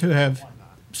 So to have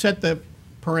set the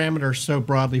parameters so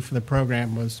broadly for the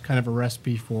program was kind of a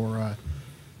recipe for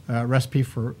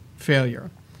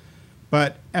failure.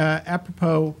 But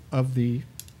apropos of the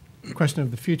question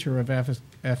of the future of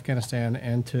Afghanistan,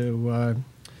 and to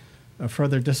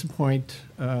further disappoint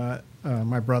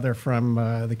my brother from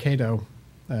the Cato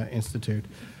Institute,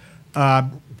 I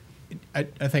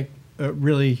think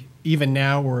really even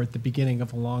now we're at the beginning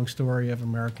of a long story of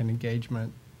American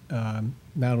engagement,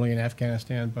 not only in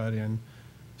Afghanistan but in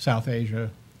South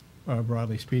Asia,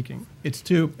 broadly speaking. It's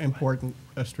too important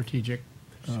a strategic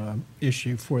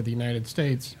issue for the United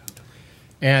States.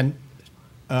 And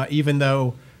even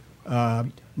though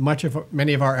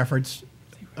many of our efforts,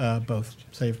 both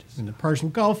say in the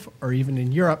Persian Gulf or even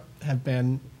in Europe, have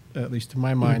been, at least to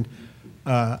my mind,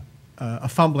 a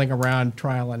fumbling around,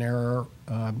 trial and error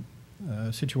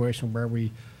situation where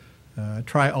we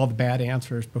try all the bad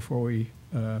answers before we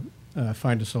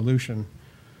find a solution.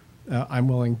 I'm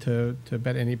willing to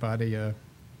bet anybody a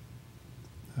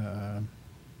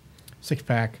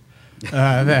six-pack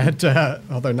that,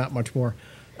 although not much more,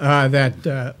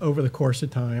 that over the course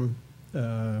of time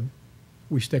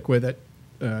we stick with it,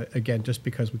 again, just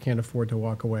because we can't afford to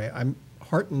walk away. I'm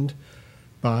heartened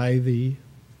by the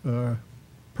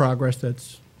progress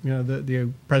that's,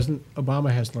 the President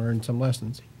Obama has learned some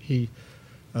lessons. He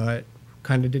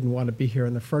kind of didn't want to be here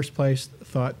in the first place,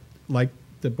 thought, like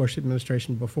the Bush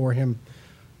administration before him,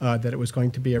 that it was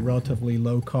going to be a relatively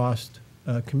low-cost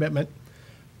commitment.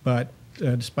 But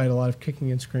despite a lot of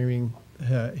kicking and screaming,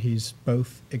 he's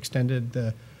both extended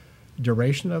the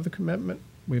duration of the commitment.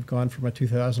 We've gone from a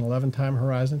 2011 time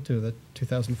horizon to the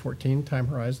 2014 time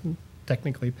horizon,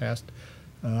 technically past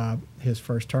his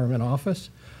first term in office.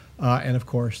 And of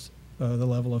course, the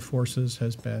level of forces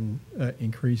has been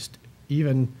increased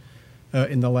even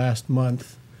in the last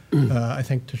month, I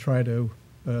think, to try to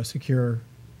secure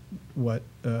what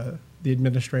the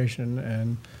administration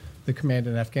and the command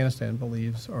in Afghanistan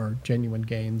believes are genuine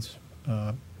gains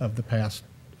of the past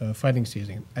fighting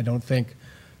season. I don't think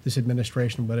this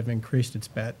administration would have increased its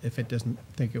bet if it doesn't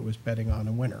think it was betting on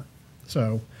a winner.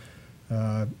 So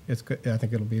I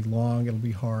think it'll be long, it'll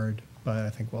be hard, but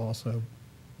I think we'll also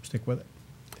stick with it.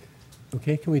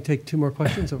 Okay, can we take two more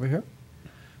questions over here?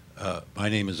 My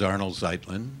name is Arnold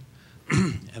Zeitlin,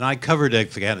 and I covered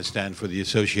Afghanistan for the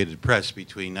Associated Press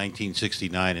between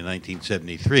 1969 and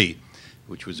 1973,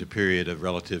 which was a period of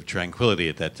relative tranquility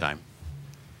at that time.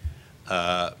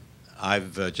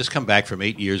 I've just come back from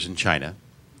 8 years in China,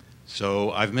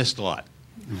 so I've missed a lot.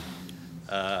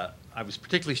 I was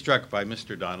particularly struck by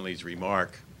Mr. Donnelly's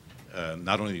remark,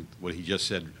 not only what he just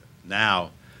said now,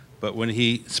 but when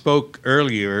he spoke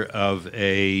earlier of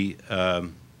a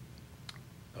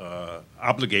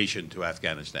obligation to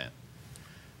Afghanistan.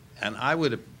 And I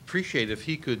would appreciate if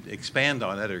he could expand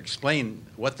on that or explain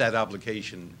what that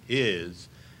obligation is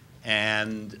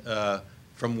and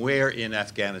from where in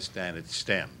Afghanistan it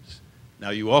stems. Now,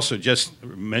 you also just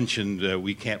mentioned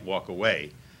we can't walk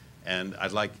away, and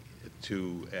I'd like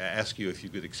to ask you if you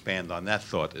could expand on that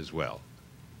thought as well.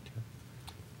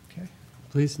 Okay.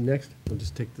 Please, next, we'll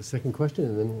just take the second question,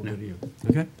 and then we'll go to you.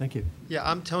 Okay, thank you. Yeah,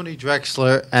 I'm Tony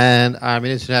Drexler, and I'm an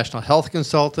international health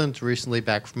consultant, recently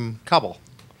back from Kabul.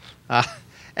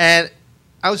 And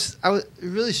I was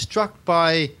really struck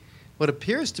by what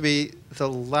appears to be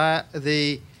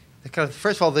the kind of,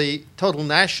 first of all, the total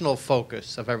national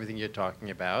focus of everything you're talking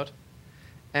about,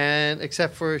 and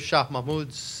except for Shah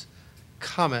Mahmood's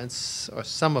comments, or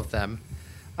some of them,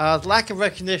 the lack of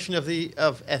recognition of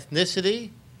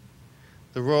ethnicity,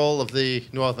 the role of the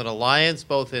Northern Alliance,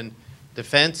 both in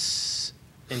defense,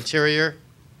 interior,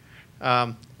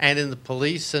 and in the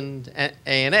police and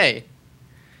A&A,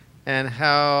 and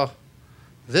how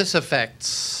this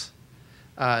affects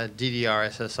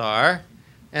DDR-SSR,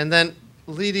 and then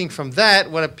leading from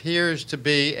that, what appears to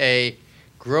be a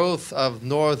growth of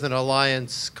Northern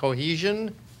Alliance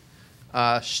cohesion,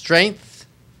 strength,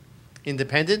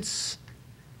 independence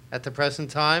at the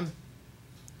present time,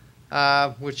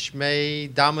 which may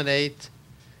dominate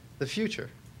the future.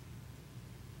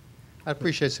 I'd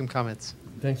appreciate some comments.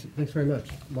 Thanks very much.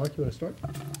 Mark, you want to start?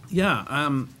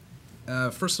 Yeah.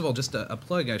 First of all, just a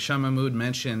plug. Shah Mahmood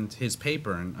mentioned his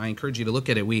paper, and I encourage you to look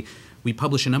at it. We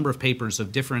publish a number of papers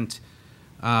of different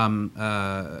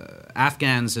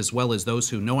Afghans as well as those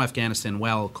who know Afghanistan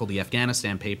well, called the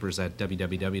Afghanistan Papers at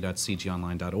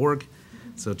www.cgonline.org.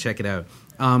 So check it out.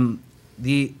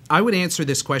 I would answer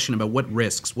this question about what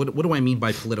risks. What do I mean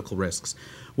by political risks?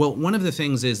 Well, one of the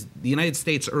things is the United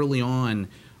States early on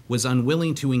was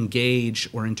unwilling to engage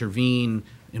or intervene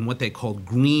in what they called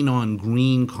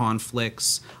green-on-green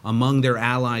conflicts among their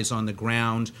allies on the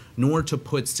ground, nor to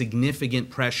put significant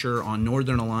pressure on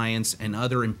Northern Alliance and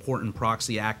other important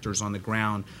proxy actors on the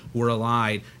ground who were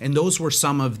allied. And those were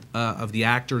some of the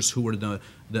actors who were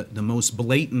the most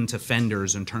blatant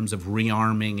offenders in terms of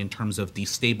rearming, in terms of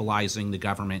destabilizing the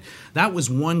government. That was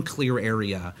one clear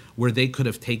area where they could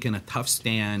have taken a tough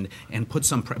stand and put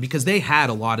some, because they had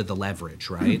a lot of the leverage,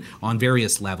 right, on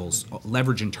various levels.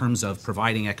 Leverage in terms of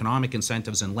providing economic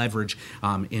incentives and leverage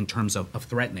in terms of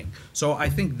threatening. So I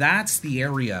think that's the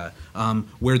area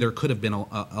where there could have been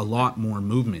a lot more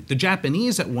movement. The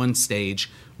Japanese at one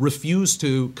stage refused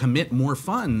to commit more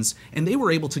funds, and they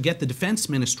were able to get the defense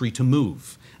ministry to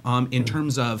move in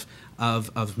terms of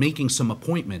making some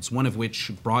appointments, one of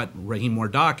which brought Rahim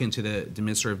Wardak into the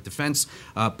Minister of Defense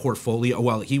portfolio.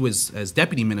 Well, he was as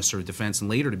Deputy Minister of Defense and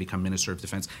later to become Minister of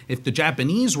Defense. If the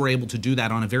Japanese were able to do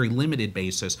that on a very limited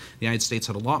basis, the United States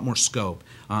had a lot more scope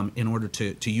in order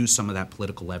to use some of that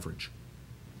political leverage.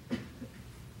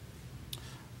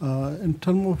 In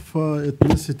terms of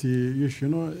ethnicity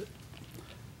issue,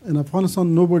 in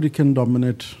Afghanistan, nobody can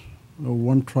dominate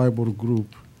one tribe or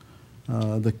group,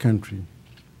 the country.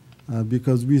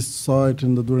 Because we saw it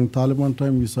during Taliban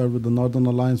time, we saw it with the Northern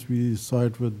Alliance, we saw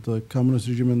it with the communist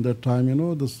regime in that time,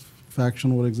 this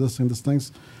faction were existing, these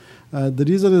things. The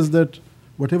reason is that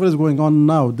whatever is going on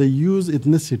now, they use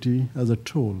ethnicity as a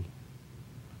tool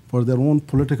for their own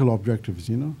political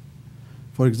objectives,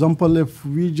 For example, if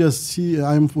we just see,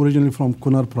 I'm originally from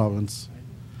Kunar province.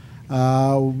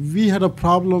 We had a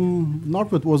problem,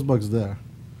 not with Uzbeks there.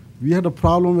 We had a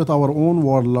problem with our own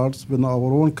warlords, with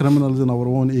our own criminals in our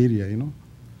own area,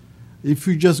 If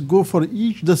you just go for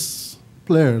each these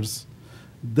players,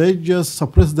 they just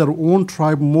suppress their own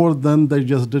tribe more than they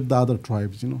just did the other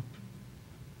tribes,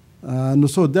 And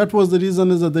so that was the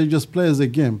reason, is that they just play as a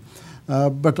game.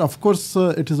 But of course,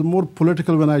 it is more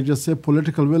political when I just say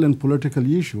political will and political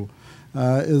issue,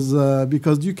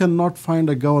 because you cannot find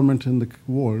a government in the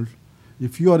world.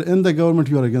 If you are in the government,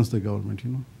 you are against the government,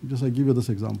 Just I give you this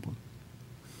example.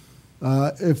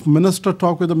 If minister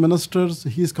talk with the ministers,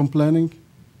 he's complaining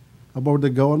about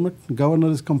the government. Governor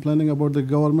is complaining about the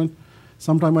government.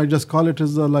 Sometimes I just call it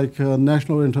as like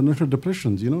national or international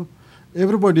depressions,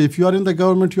 Everybody, if you are in the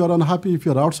government, you are unhappy. If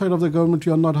you are outside of the government,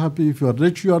 you are not happy. If you are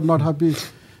rich, you are not happy.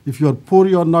 If you are poor,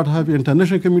 you are not happy.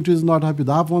 International community is not happy.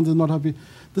 The Afghans is not happy.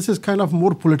 This is kind of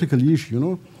more political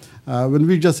issue, When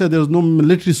we just say there is no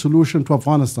military solution to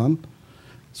Afghanistan,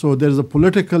 so there is a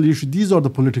political issue. These are the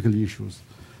political issues.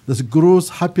 This gross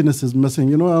happiness is missing.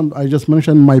 I just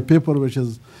mentioned my paper, which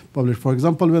is published. For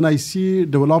example, when I see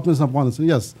developments in Afghanistan,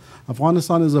 yes,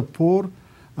 Afghanistan is a poor,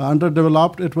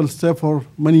 underdeveloped, it will stay for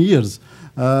many years.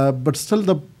 But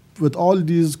still, with all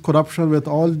these corruption, with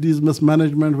all these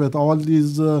mismanagement, with all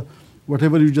these,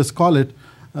 whatever you just call it,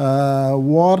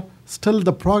 war, still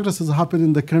the progress is happening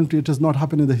in the country. It is not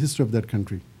happening in the history of that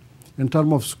country. In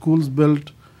terms of schools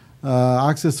built,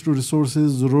 access to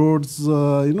resources, roads,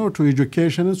 to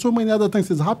education, and so many other things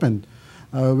has happened.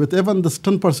 With even this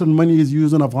 10% money is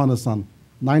used in Afghanistan.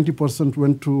 90%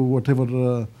 went to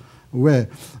whatever way.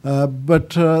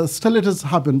 But still it has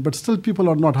happened, but still people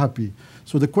are not happy.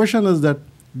 So the question is that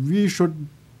we should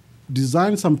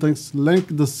design some things, link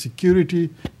the security,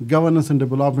 governance, and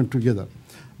development together.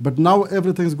 But now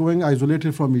everything is going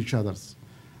isolated from each other.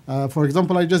 For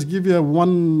example, I just give you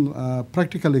one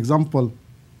practical example.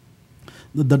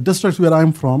 The districts where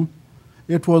I'm from,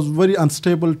 it was very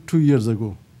unstable 2 years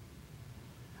ago.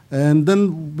 And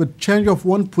then with change of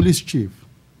one police chief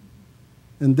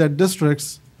in that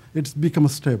districts, it's become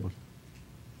stable.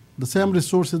 The same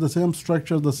resources, the same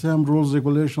structure, the same rules,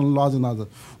 regulation, laws, and others.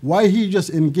 Why he just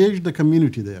engaged the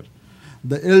community there,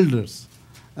 the elders.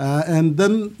 And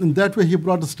then in that way he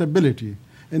brought the stability.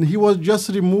 And he was just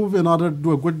removed in order to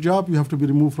do a good job. You have to be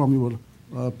removed from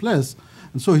your place.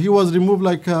 And so he was removed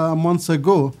like months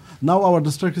ago. Now our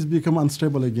district has become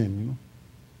unstable again,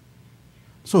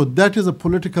 So that is a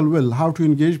political will, how to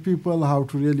engage people, how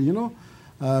to really,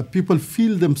 people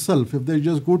feel themselves. If they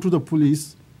just go to the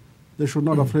police, they should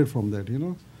not afraid from that,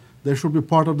 They should be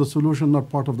part of the solution, not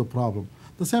part of the problem.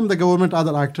 The same the government,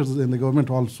 other actors in the government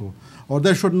also. Or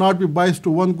they should not be biased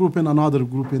to one group and another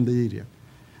group in the area.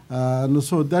 And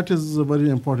so that is very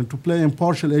important, to play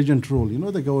impartial agent role,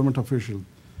 the government official.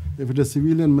 If it is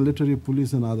civilian, military,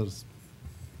 police, and others.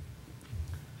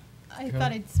 I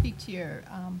thought I'd speak to your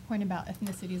point about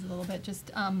ethnicities a little bit,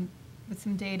 just with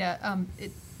some data.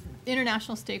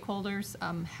 international stakeholders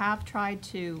have tried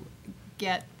to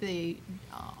get the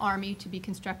Army to be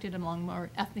constructed along more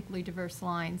ethnically diverse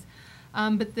lines.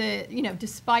 But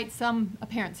despite some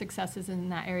apparent successes in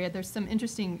that area, there's some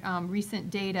interesting recent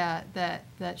data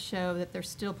that show that there's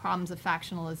still problems of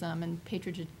factionalism and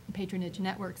patronage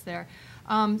networks there.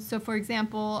 So, for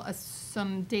example,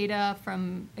 some data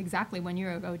from exactly 1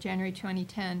 year ago, January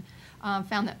 2010,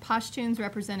 found that Pashtuns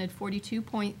represented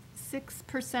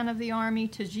 42.6% of the Army,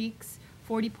 Tajiks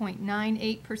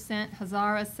 40.98%,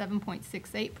 Hazaras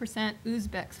 7.68%,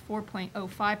 Uzbeks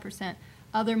 4.05%,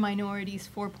 other minorities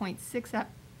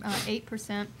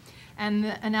 4.68%. And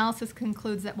the analysis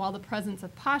concludes that while the presence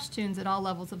of Pashtuns at all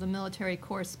levels of the military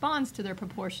corresponds to their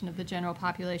proportion of the general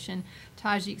population,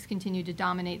 Tajiks continue to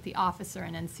dominate the officer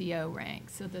and NCO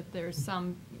ranks, so that there's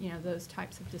some, those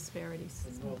types of disparities.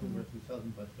 Northern versus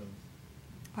southern Pashtuns.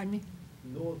 Pardon me?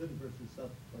 Northern versus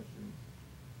southern Pashtuns.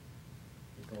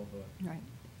 It's all the... Right.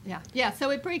 Yeah. So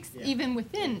it breaks Yeah. even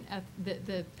within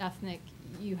the ethnic.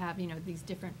 You have these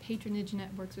different patronage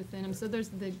networks within them. So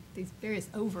there's these various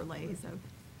overlays of.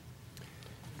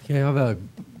 Okay, I have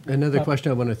another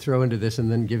question I want to throw into this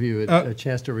and then give you a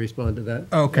chance to respond to that.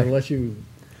 Okay. Unless you.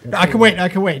 I can wait. You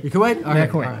can wait? All Yeah, I right,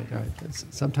 can wait. all right.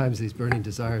 Sometimes these burning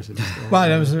desires are just. Well,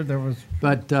 there was.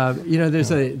 But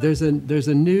there's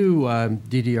a new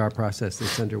DDR process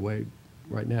that's underway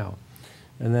right now,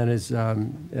 and that is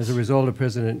as a result of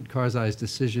President Karzai's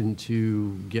decision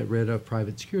to get rid of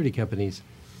private security companies.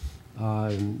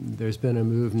 There's been a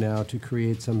move now to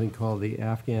create something called the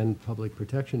Afghan Public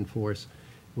Protection Force,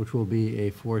 which will be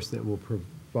a force that will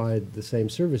provide the same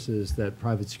services that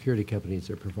private security companies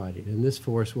are providing. And this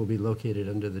force will be located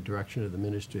under the direction of the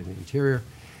Ministry of the Interior.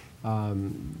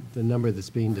 The number that's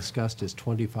being discussed is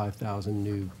 25,000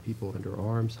 new people under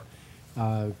arms.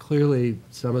 Clearly,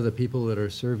 some of the people that are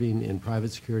serving in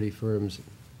private security firms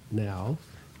now,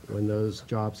 when those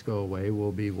jobs go away,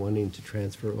 will be wanting to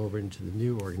transfer over into the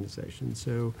new organization.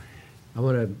 So I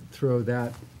want to throw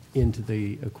that into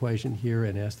the equation here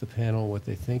and ask the panel what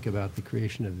they think about the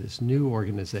creation of this new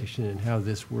organization and how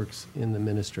this works in the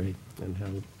ministry and how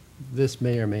this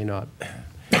may or may not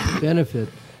benefit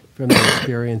from the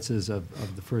experiences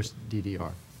of the first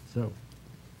DDR. So,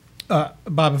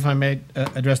 Bob, if I may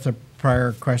address the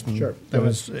prior question. Sure. That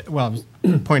was, it was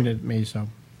pointed at me, so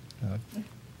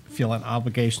feel an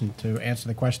obligation to answer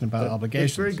the question about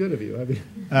obligations. That's very good of you. I mean,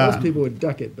 most people would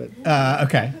duck it, but.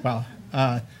 Okay, well,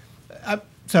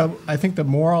 so I think the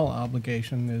moral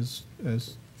obligation is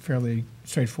fairly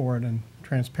straightforward and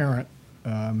transparent.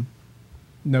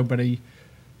 Nobody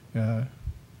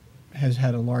has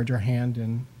had a larger hand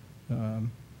in,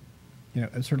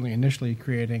 certainly initially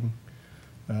creating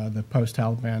the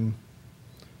post-Taliban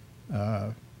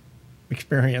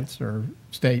experience or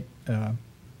state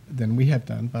than we have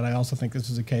done. But I also think this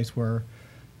is a case where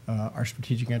our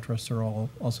strategic interests are all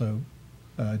also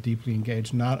deeply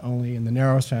engaged, not only in the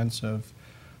narrow sense of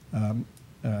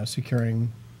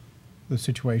securing the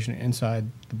situation inside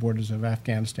the borders of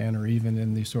Afghanistan or even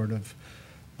in the sort of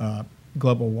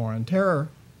global war on terror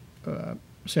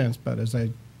sense, but as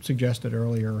I suggested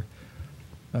earlier,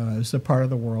 it's a part of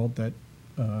the world that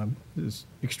is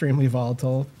extremely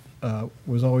volatile,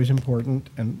 was always important,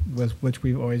 and with which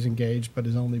we've always engaged, but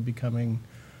is only becoming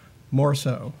more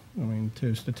so. I mean,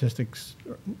 two statistics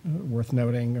worth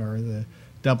noting are the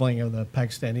doubling of the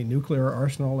Pakistani nuclear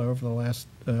arsenal over the last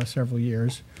several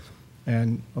years,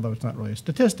 and although it's not really a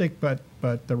statistic, but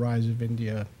the rise of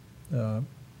India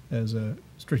as a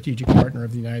strategic partner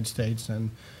of the United States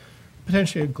and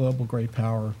potentially a global great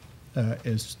power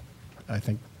is, I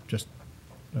think, just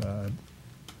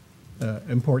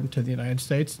important to the United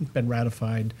States. It's been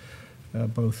ratified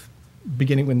both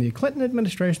beginning with the Clinton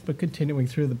administration, but continuing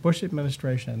through the Bush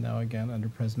administration, and now again under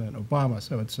President Obama.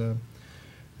 So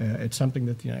it's something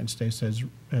that the United States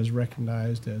has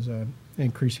recognized as an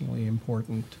increasingly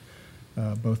important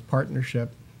both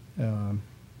partnership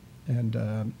and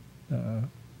a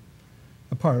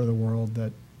part of the world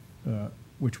that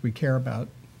which we care about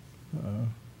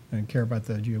and care about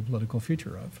the geopolitical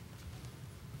future of.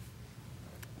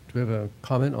 Do we have a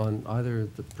comment on either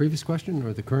the previous question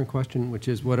or the current question, which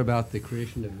is what about the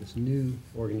creation of this new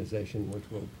organization which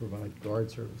will provide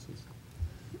guard services?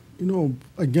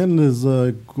 Again, is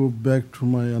go back to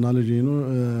my analogy,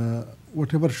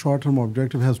 whatever short-term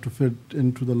objective has to fit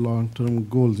into the long-term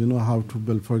goals, how to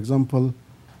build. For example,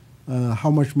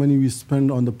 how much money we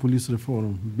spend on the police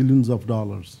reform, billions of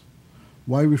dollars.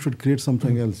 Why we should create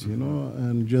something else,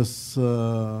 and just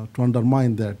to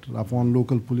undermine that upon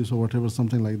local police or whatever,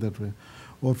 something like that way.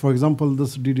 Or for example,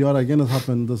 this DDR again has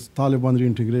happened, this Taliban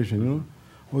reintegration,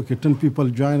 Okay, 10 people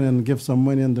join and give some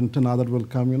money, and then 10 others will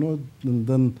come, and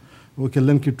then, okay,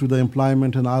 link it to the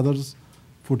employment and others.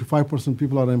 45%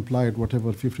 people are employed,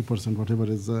 whatever, 50%, whatever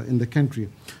is in the country.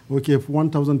 Okay, if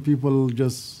 1,000 people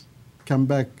just come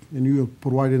back and you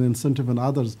provide an incentive and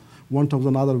others,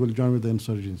 1,000 others will join with the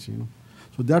insurgency,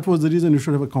 So that was the reason you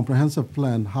should have a comprehensive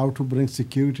plan, how to bring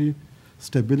security,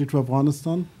 stability to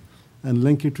Afghanistan, and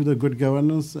link it to the good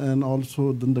governance, and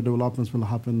also then the developments will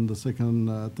happen, the second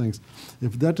things.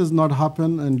 If that does not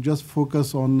happen and just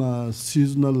focus on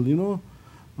seasonal,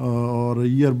 or a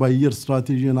year-by-year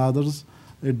strategy and others,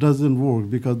 it doesn't work,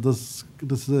 because this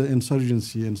is an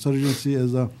insurgency. Insurgency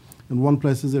is in one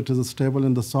place it is stable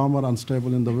in the summer,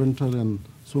 unstable in the winter, and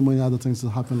so many other things that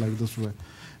happen like this way.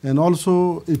 And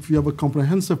also, if you have a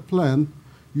comprehensive plan,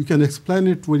 you can explain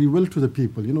it very well to the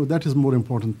people. That is more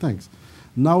important things.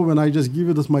 Now, when I just give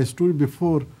you my story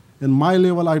before, in my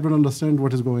level, I don't understand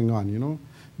what is going on,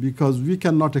 because we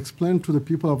cannot explain to the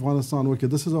people of Afghanistan, okay,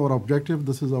 this is our objective,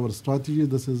 this is our strategy,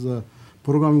 this is a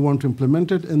program we want to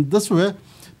implement it, and this way,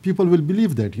 people will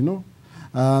believe that,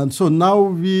 And so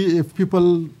now if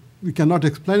we cannot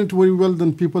explain it very well,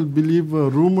 then people believe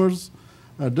rumors,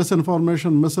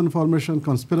 disinformation, misinformation,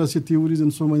 conspiracy theories,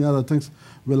 and so many other things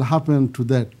will happen to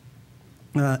that.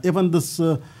 Even this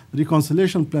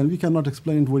reconciliation plan, we cannot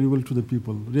explain it very well to the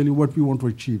people, really what we want to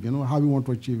achieve, how we want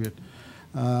to achieve it,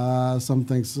 some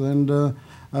things. And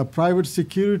private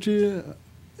security,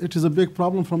 it is a big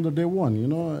problem from the day one,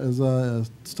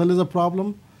 still is a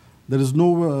problem. There is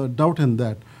no doubt in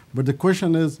that. But the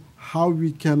question is how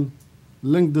we can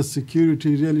link the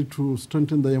security really to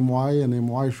strengthen the MOI, and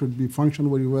MOI should be function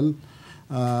very well.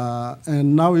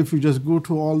 And now if you just go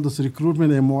to all this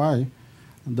recruitment MOI,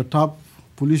 the top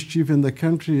police chief in the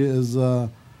country is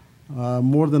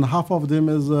more than half of them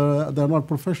is they're not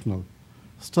professional.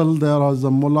 Still there are the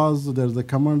mullahs, there's the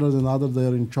commanders, and others, they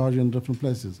are in charge in different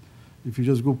places. If you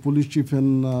just go, police chief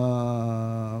in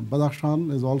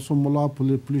Badakhshan is also mullah,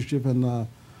 police chief in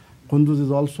Kunduz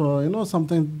is also,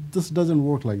 something. This doesn't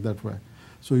work like that way.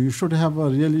 So you should have a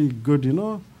really good,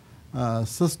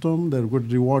 system, there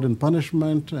good reward and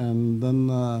punishment, and then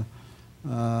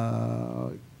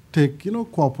take,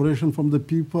 cooperation from the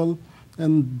people,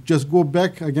 and just go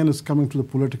back, again, it's coming to the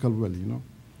political will,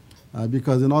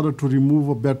 because in order to remove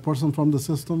a bad person from the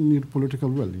system, you need political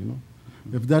will,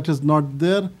 If that is not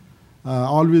there,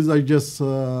 always I just,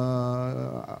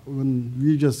 I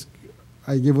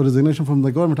gave a resignation from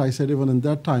the government, I said even in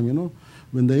that time,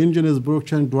 when the engine is broke,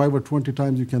 change driver 20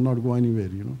 times, you cannot go anywhere,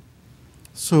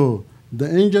 So the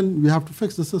engine, we have to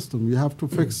fix the system. We have to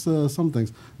fix some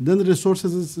things. Then the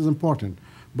resources is important.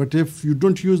 But if you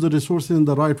don't use the resources in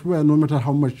the right way, no matter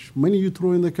how much money you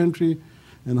throw in the country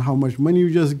and how much money you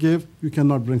just give, you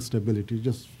cannot bring stability.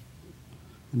 Just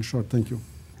in short, thank you.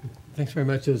 Thanks very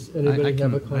much. Does anybody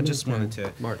have a comment? I just wanted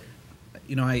to, Mark.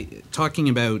 Talking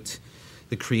about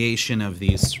the creation of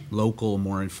these local,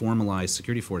 more informalized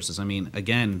security forces,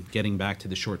 again, getting back to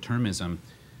the short-termism,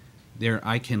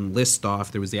 I can list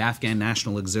off, there was the Afghan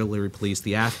National Auxiliary Police,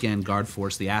 the Afghan Guard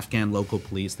Force, the Afghan Local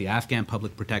Police, the Afghan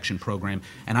Public Protection Program,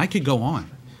 and I could go on,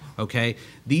 okay?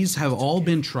 These have all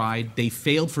been tried. They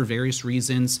failed for various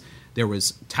reasons. There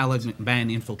was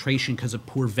Taliban infiltration because of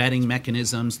poor vetting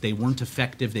mechanisms. They weren't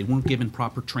effective. They weren't given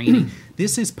proper training.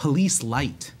 This is police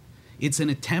light. It's an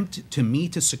attempt to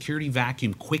meet a security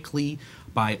vacuum quickly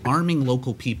by arming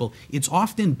local people. It's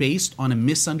often based on a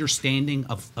misunderstanding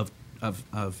of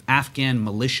Afghan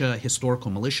militia,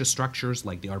 historical militia structures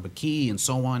like the Arbaki and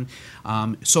so on.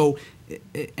 And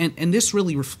this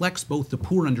really reflects both the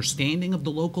poor understanding of the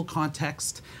local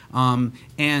context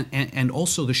and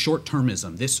also the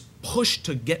short-termism, this push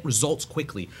to get results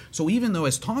quickly. So even though,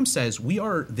 as Tom says, we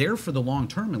are there for the long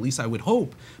term, at least I would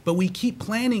hope, but we keep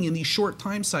planning in these short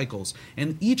time cycles,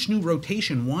 and each new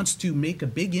rotation wants to make a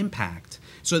big impact.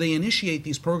 So they initiate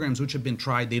these programs which have been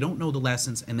tried, they don't know the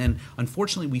lessons, and then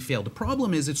unfortunately we fail. The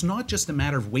problem is it's not just a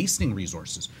matter of wasting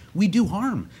resources. We do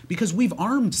harm because we've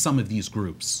armed some of these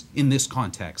groups in this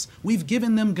context. We've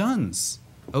given them guns.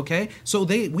 Okay, so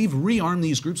we've rearmed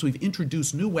these groups. We've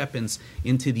introduced new weapons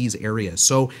into these areas.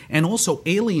 So, and also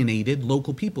alienated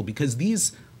local people because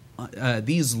these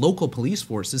local police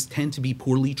forces tend to be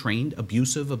poorly trained,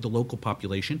 abusive of the local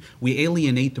population. We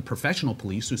alienate the professional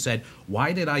police who said,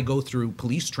 why did I go through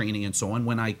police training and so on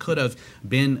when I could have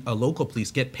been a local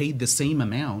police, get paid the same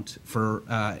amount for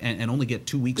and only get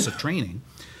 2 weeks of training.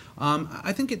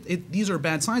 I think these are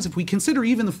bad signs. If we consider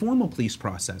even the formal police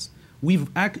process,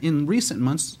 in recent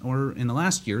months or in the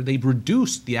last year, they've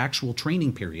reduced the actual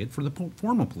training period for the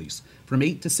formal police from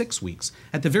 8 to 6 weeks.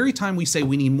 At the very time we say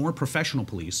we need more professional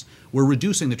police, we're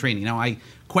reducing the training. Now, I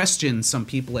questioned some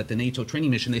people at the NATO training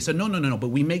mission. They said, no, but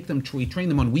we train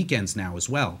them on weekends now as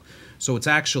well. So it's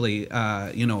actually,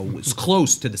 it's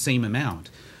close to the same amount.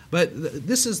 But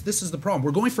this is the problem.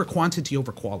 We're going for quantity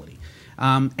over quality.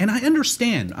 And I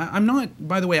understand. I'm not,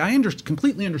 by the way, I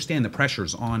completely understand the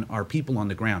pressures on our people on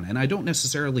the ground, and I don't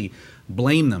necessarily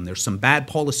blame them. There's some bad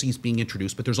policies being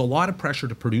introduced, but there's a lot of pressure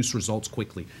to produce results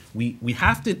quickly. We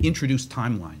have to introduce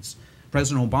timelines.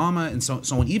 President Obama and so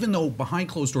on, even though behind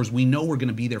closed doors we know we're going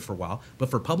to be there for a while, but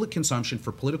for public consumption,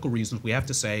 for political reasons, we have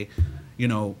to say,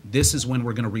 this is when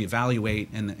we're going to reevaluate.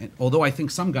 And although I think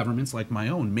some governments, like my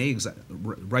own, may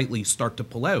rightly start to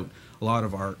pull out a lot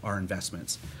of our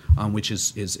investments, which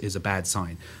is a bad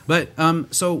sign. But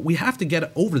so we have to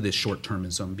get over this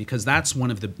short-termism, because that's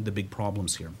one of the big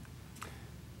problems here.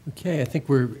 Okay, I think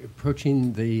we're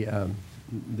approaching the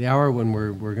hour when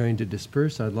we're going to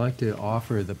disperse. I'd like to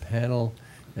offer the panel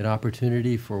an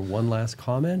opportunity for one last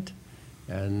comment,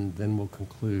 and then we'll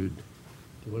conclude. Do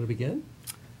you want to begin?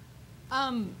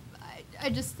 I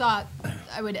just thought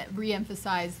I would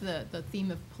re-emphasize the theme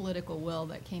of political will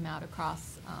that came out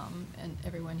across and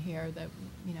everyone here, that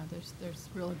there's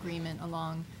real agreement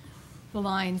along the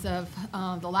lines of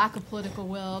the lack of political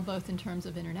will, both in terms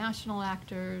of international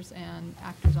actors and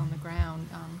actors on the ground,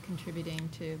 contributing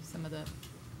to some of the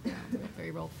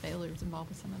very real failures involved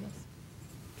with some of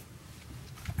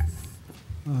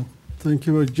this. Thank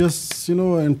you. Just,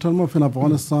 in terms of in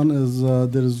Afghanistan,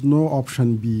 there is no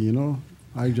option B,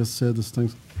 I just say these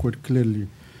things quite clearly,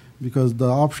 because the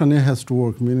option A has to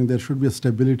work, meaning there should be a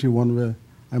stability one way.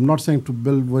 I'm not saying to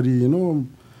build very,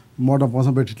 modern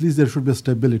Afghanistan, but at least there should be a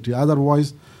stability.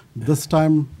 Otherwise, this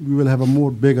time we will have a more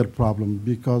bigger problem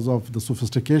because of the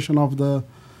sophistication of the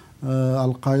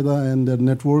Al-Qaeda and their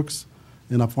networks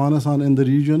in Afghanistan and the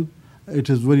region. It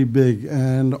is very big.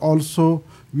 And also,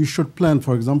 we should plan,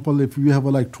 for example, if we have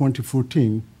like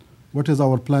 2014, what is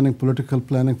our political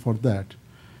planning for that?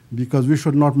 Because we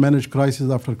should not manage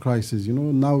crisis after crisis.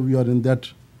 Now we are in that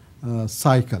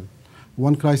cycle.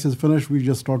 One crisis finished, we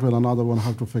just start with another one,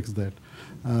 how to fix that.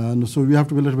 So we have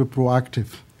to be a little bit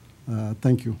proactive.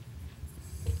 Thank you.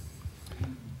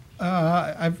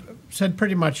 I've said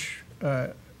pretty much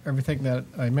everything that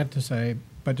I meant to say,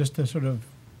 but just to sort of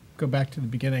go back to the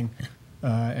beginning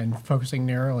and focusing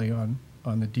narrowly on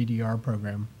the DDR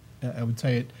program, I would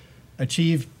say it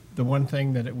achieved the one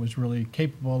thing that it was really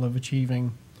capable of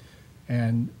achieving,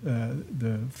 and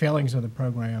the failings of the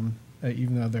program,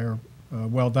 even though they're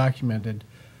well documented,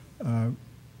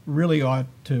 really ought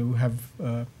to have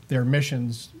their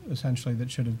missions essentially that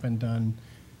should have been done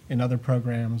in other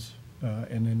programs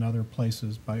and in other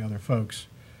places by other folks.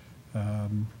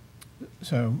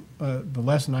 So the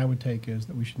lesson I would take is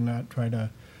that we should not try to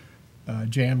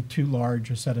jam too large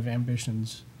a set of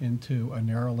ambitions into a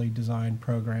narrowly designed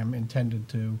program intended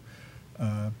to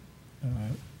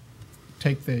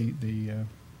take the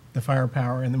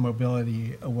firepower and the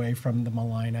mobility away from the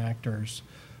malign actors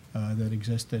that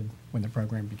existed when the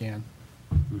program began.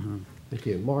 Mm-hmm. Thank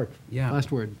you. Mark,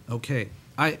 last word. Okay.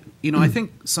 I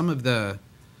think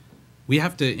we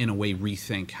have to, in a way,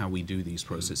 rethink how we do these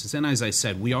processes. And as I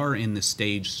said, we are in the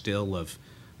stage still of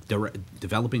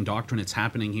developing doctrine. It's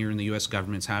happening here in the U.S.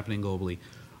 government. It's happening globally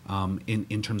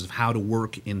in terms of how to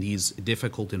work in these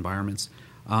difficult environments.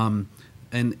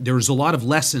 And there's a lot of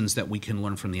lessons that we can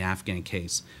learn from the Afghan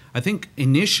case. I think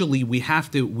initially we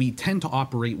tend to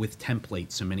operate with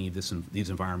templates in many of these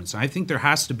environments. I think there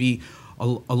has to be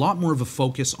a lot more of a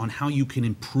focus on how you can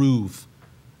improve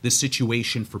the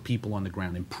situation for people on the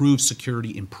ground, improve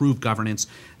security, improve governance.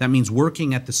 That means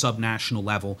working at the subnational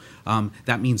level.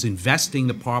 That means investing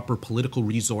the proper political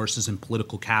resources and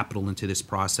political capital into this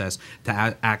process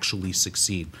to actually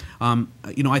succeed.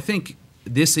 I think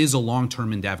this is a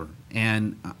long-term endeavor.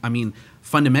 And I mean,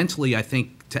 fundamentally, I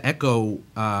think to echo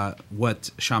what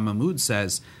Shah Mahmood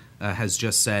has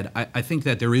just said, I think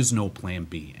that there is no plan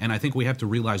B. And I think we have to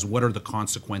realize what are the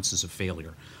consequences of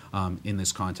failure in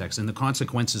this context. And the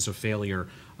consequences of failure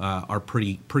are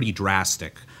pretty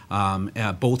drastic,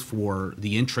 both for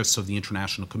the interests of the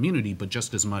international community, but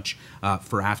just as much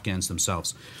for Afghans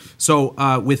themselves.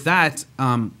 So with that,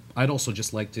 I'd also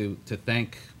just like to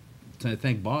thank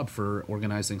Bob for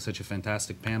organizing such a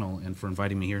fantastic panel and for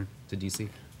inviting me here to DC.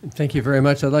 Thank you very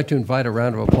much. I'd like to invite a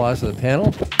round of applause to the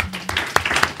panel.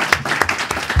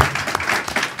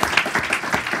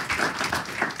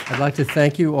 I'd like to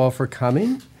thank you all for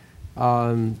coming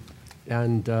and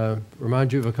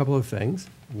remind you of a couple of things.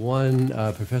 One,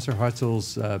 Professor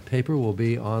Hartzell's paper will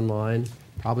be online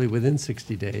probably within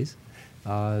 60 days.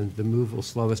 The move will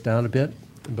slow us down a bit,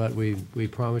 but we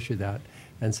promise you that.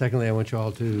 And secondly, I want you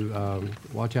all to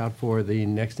watch out for the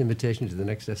next invitation to the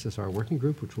next SSR working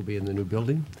group, which will be in the new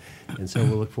building. And so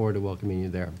we'll look forward to welcoming you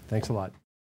there. Thanks a lot.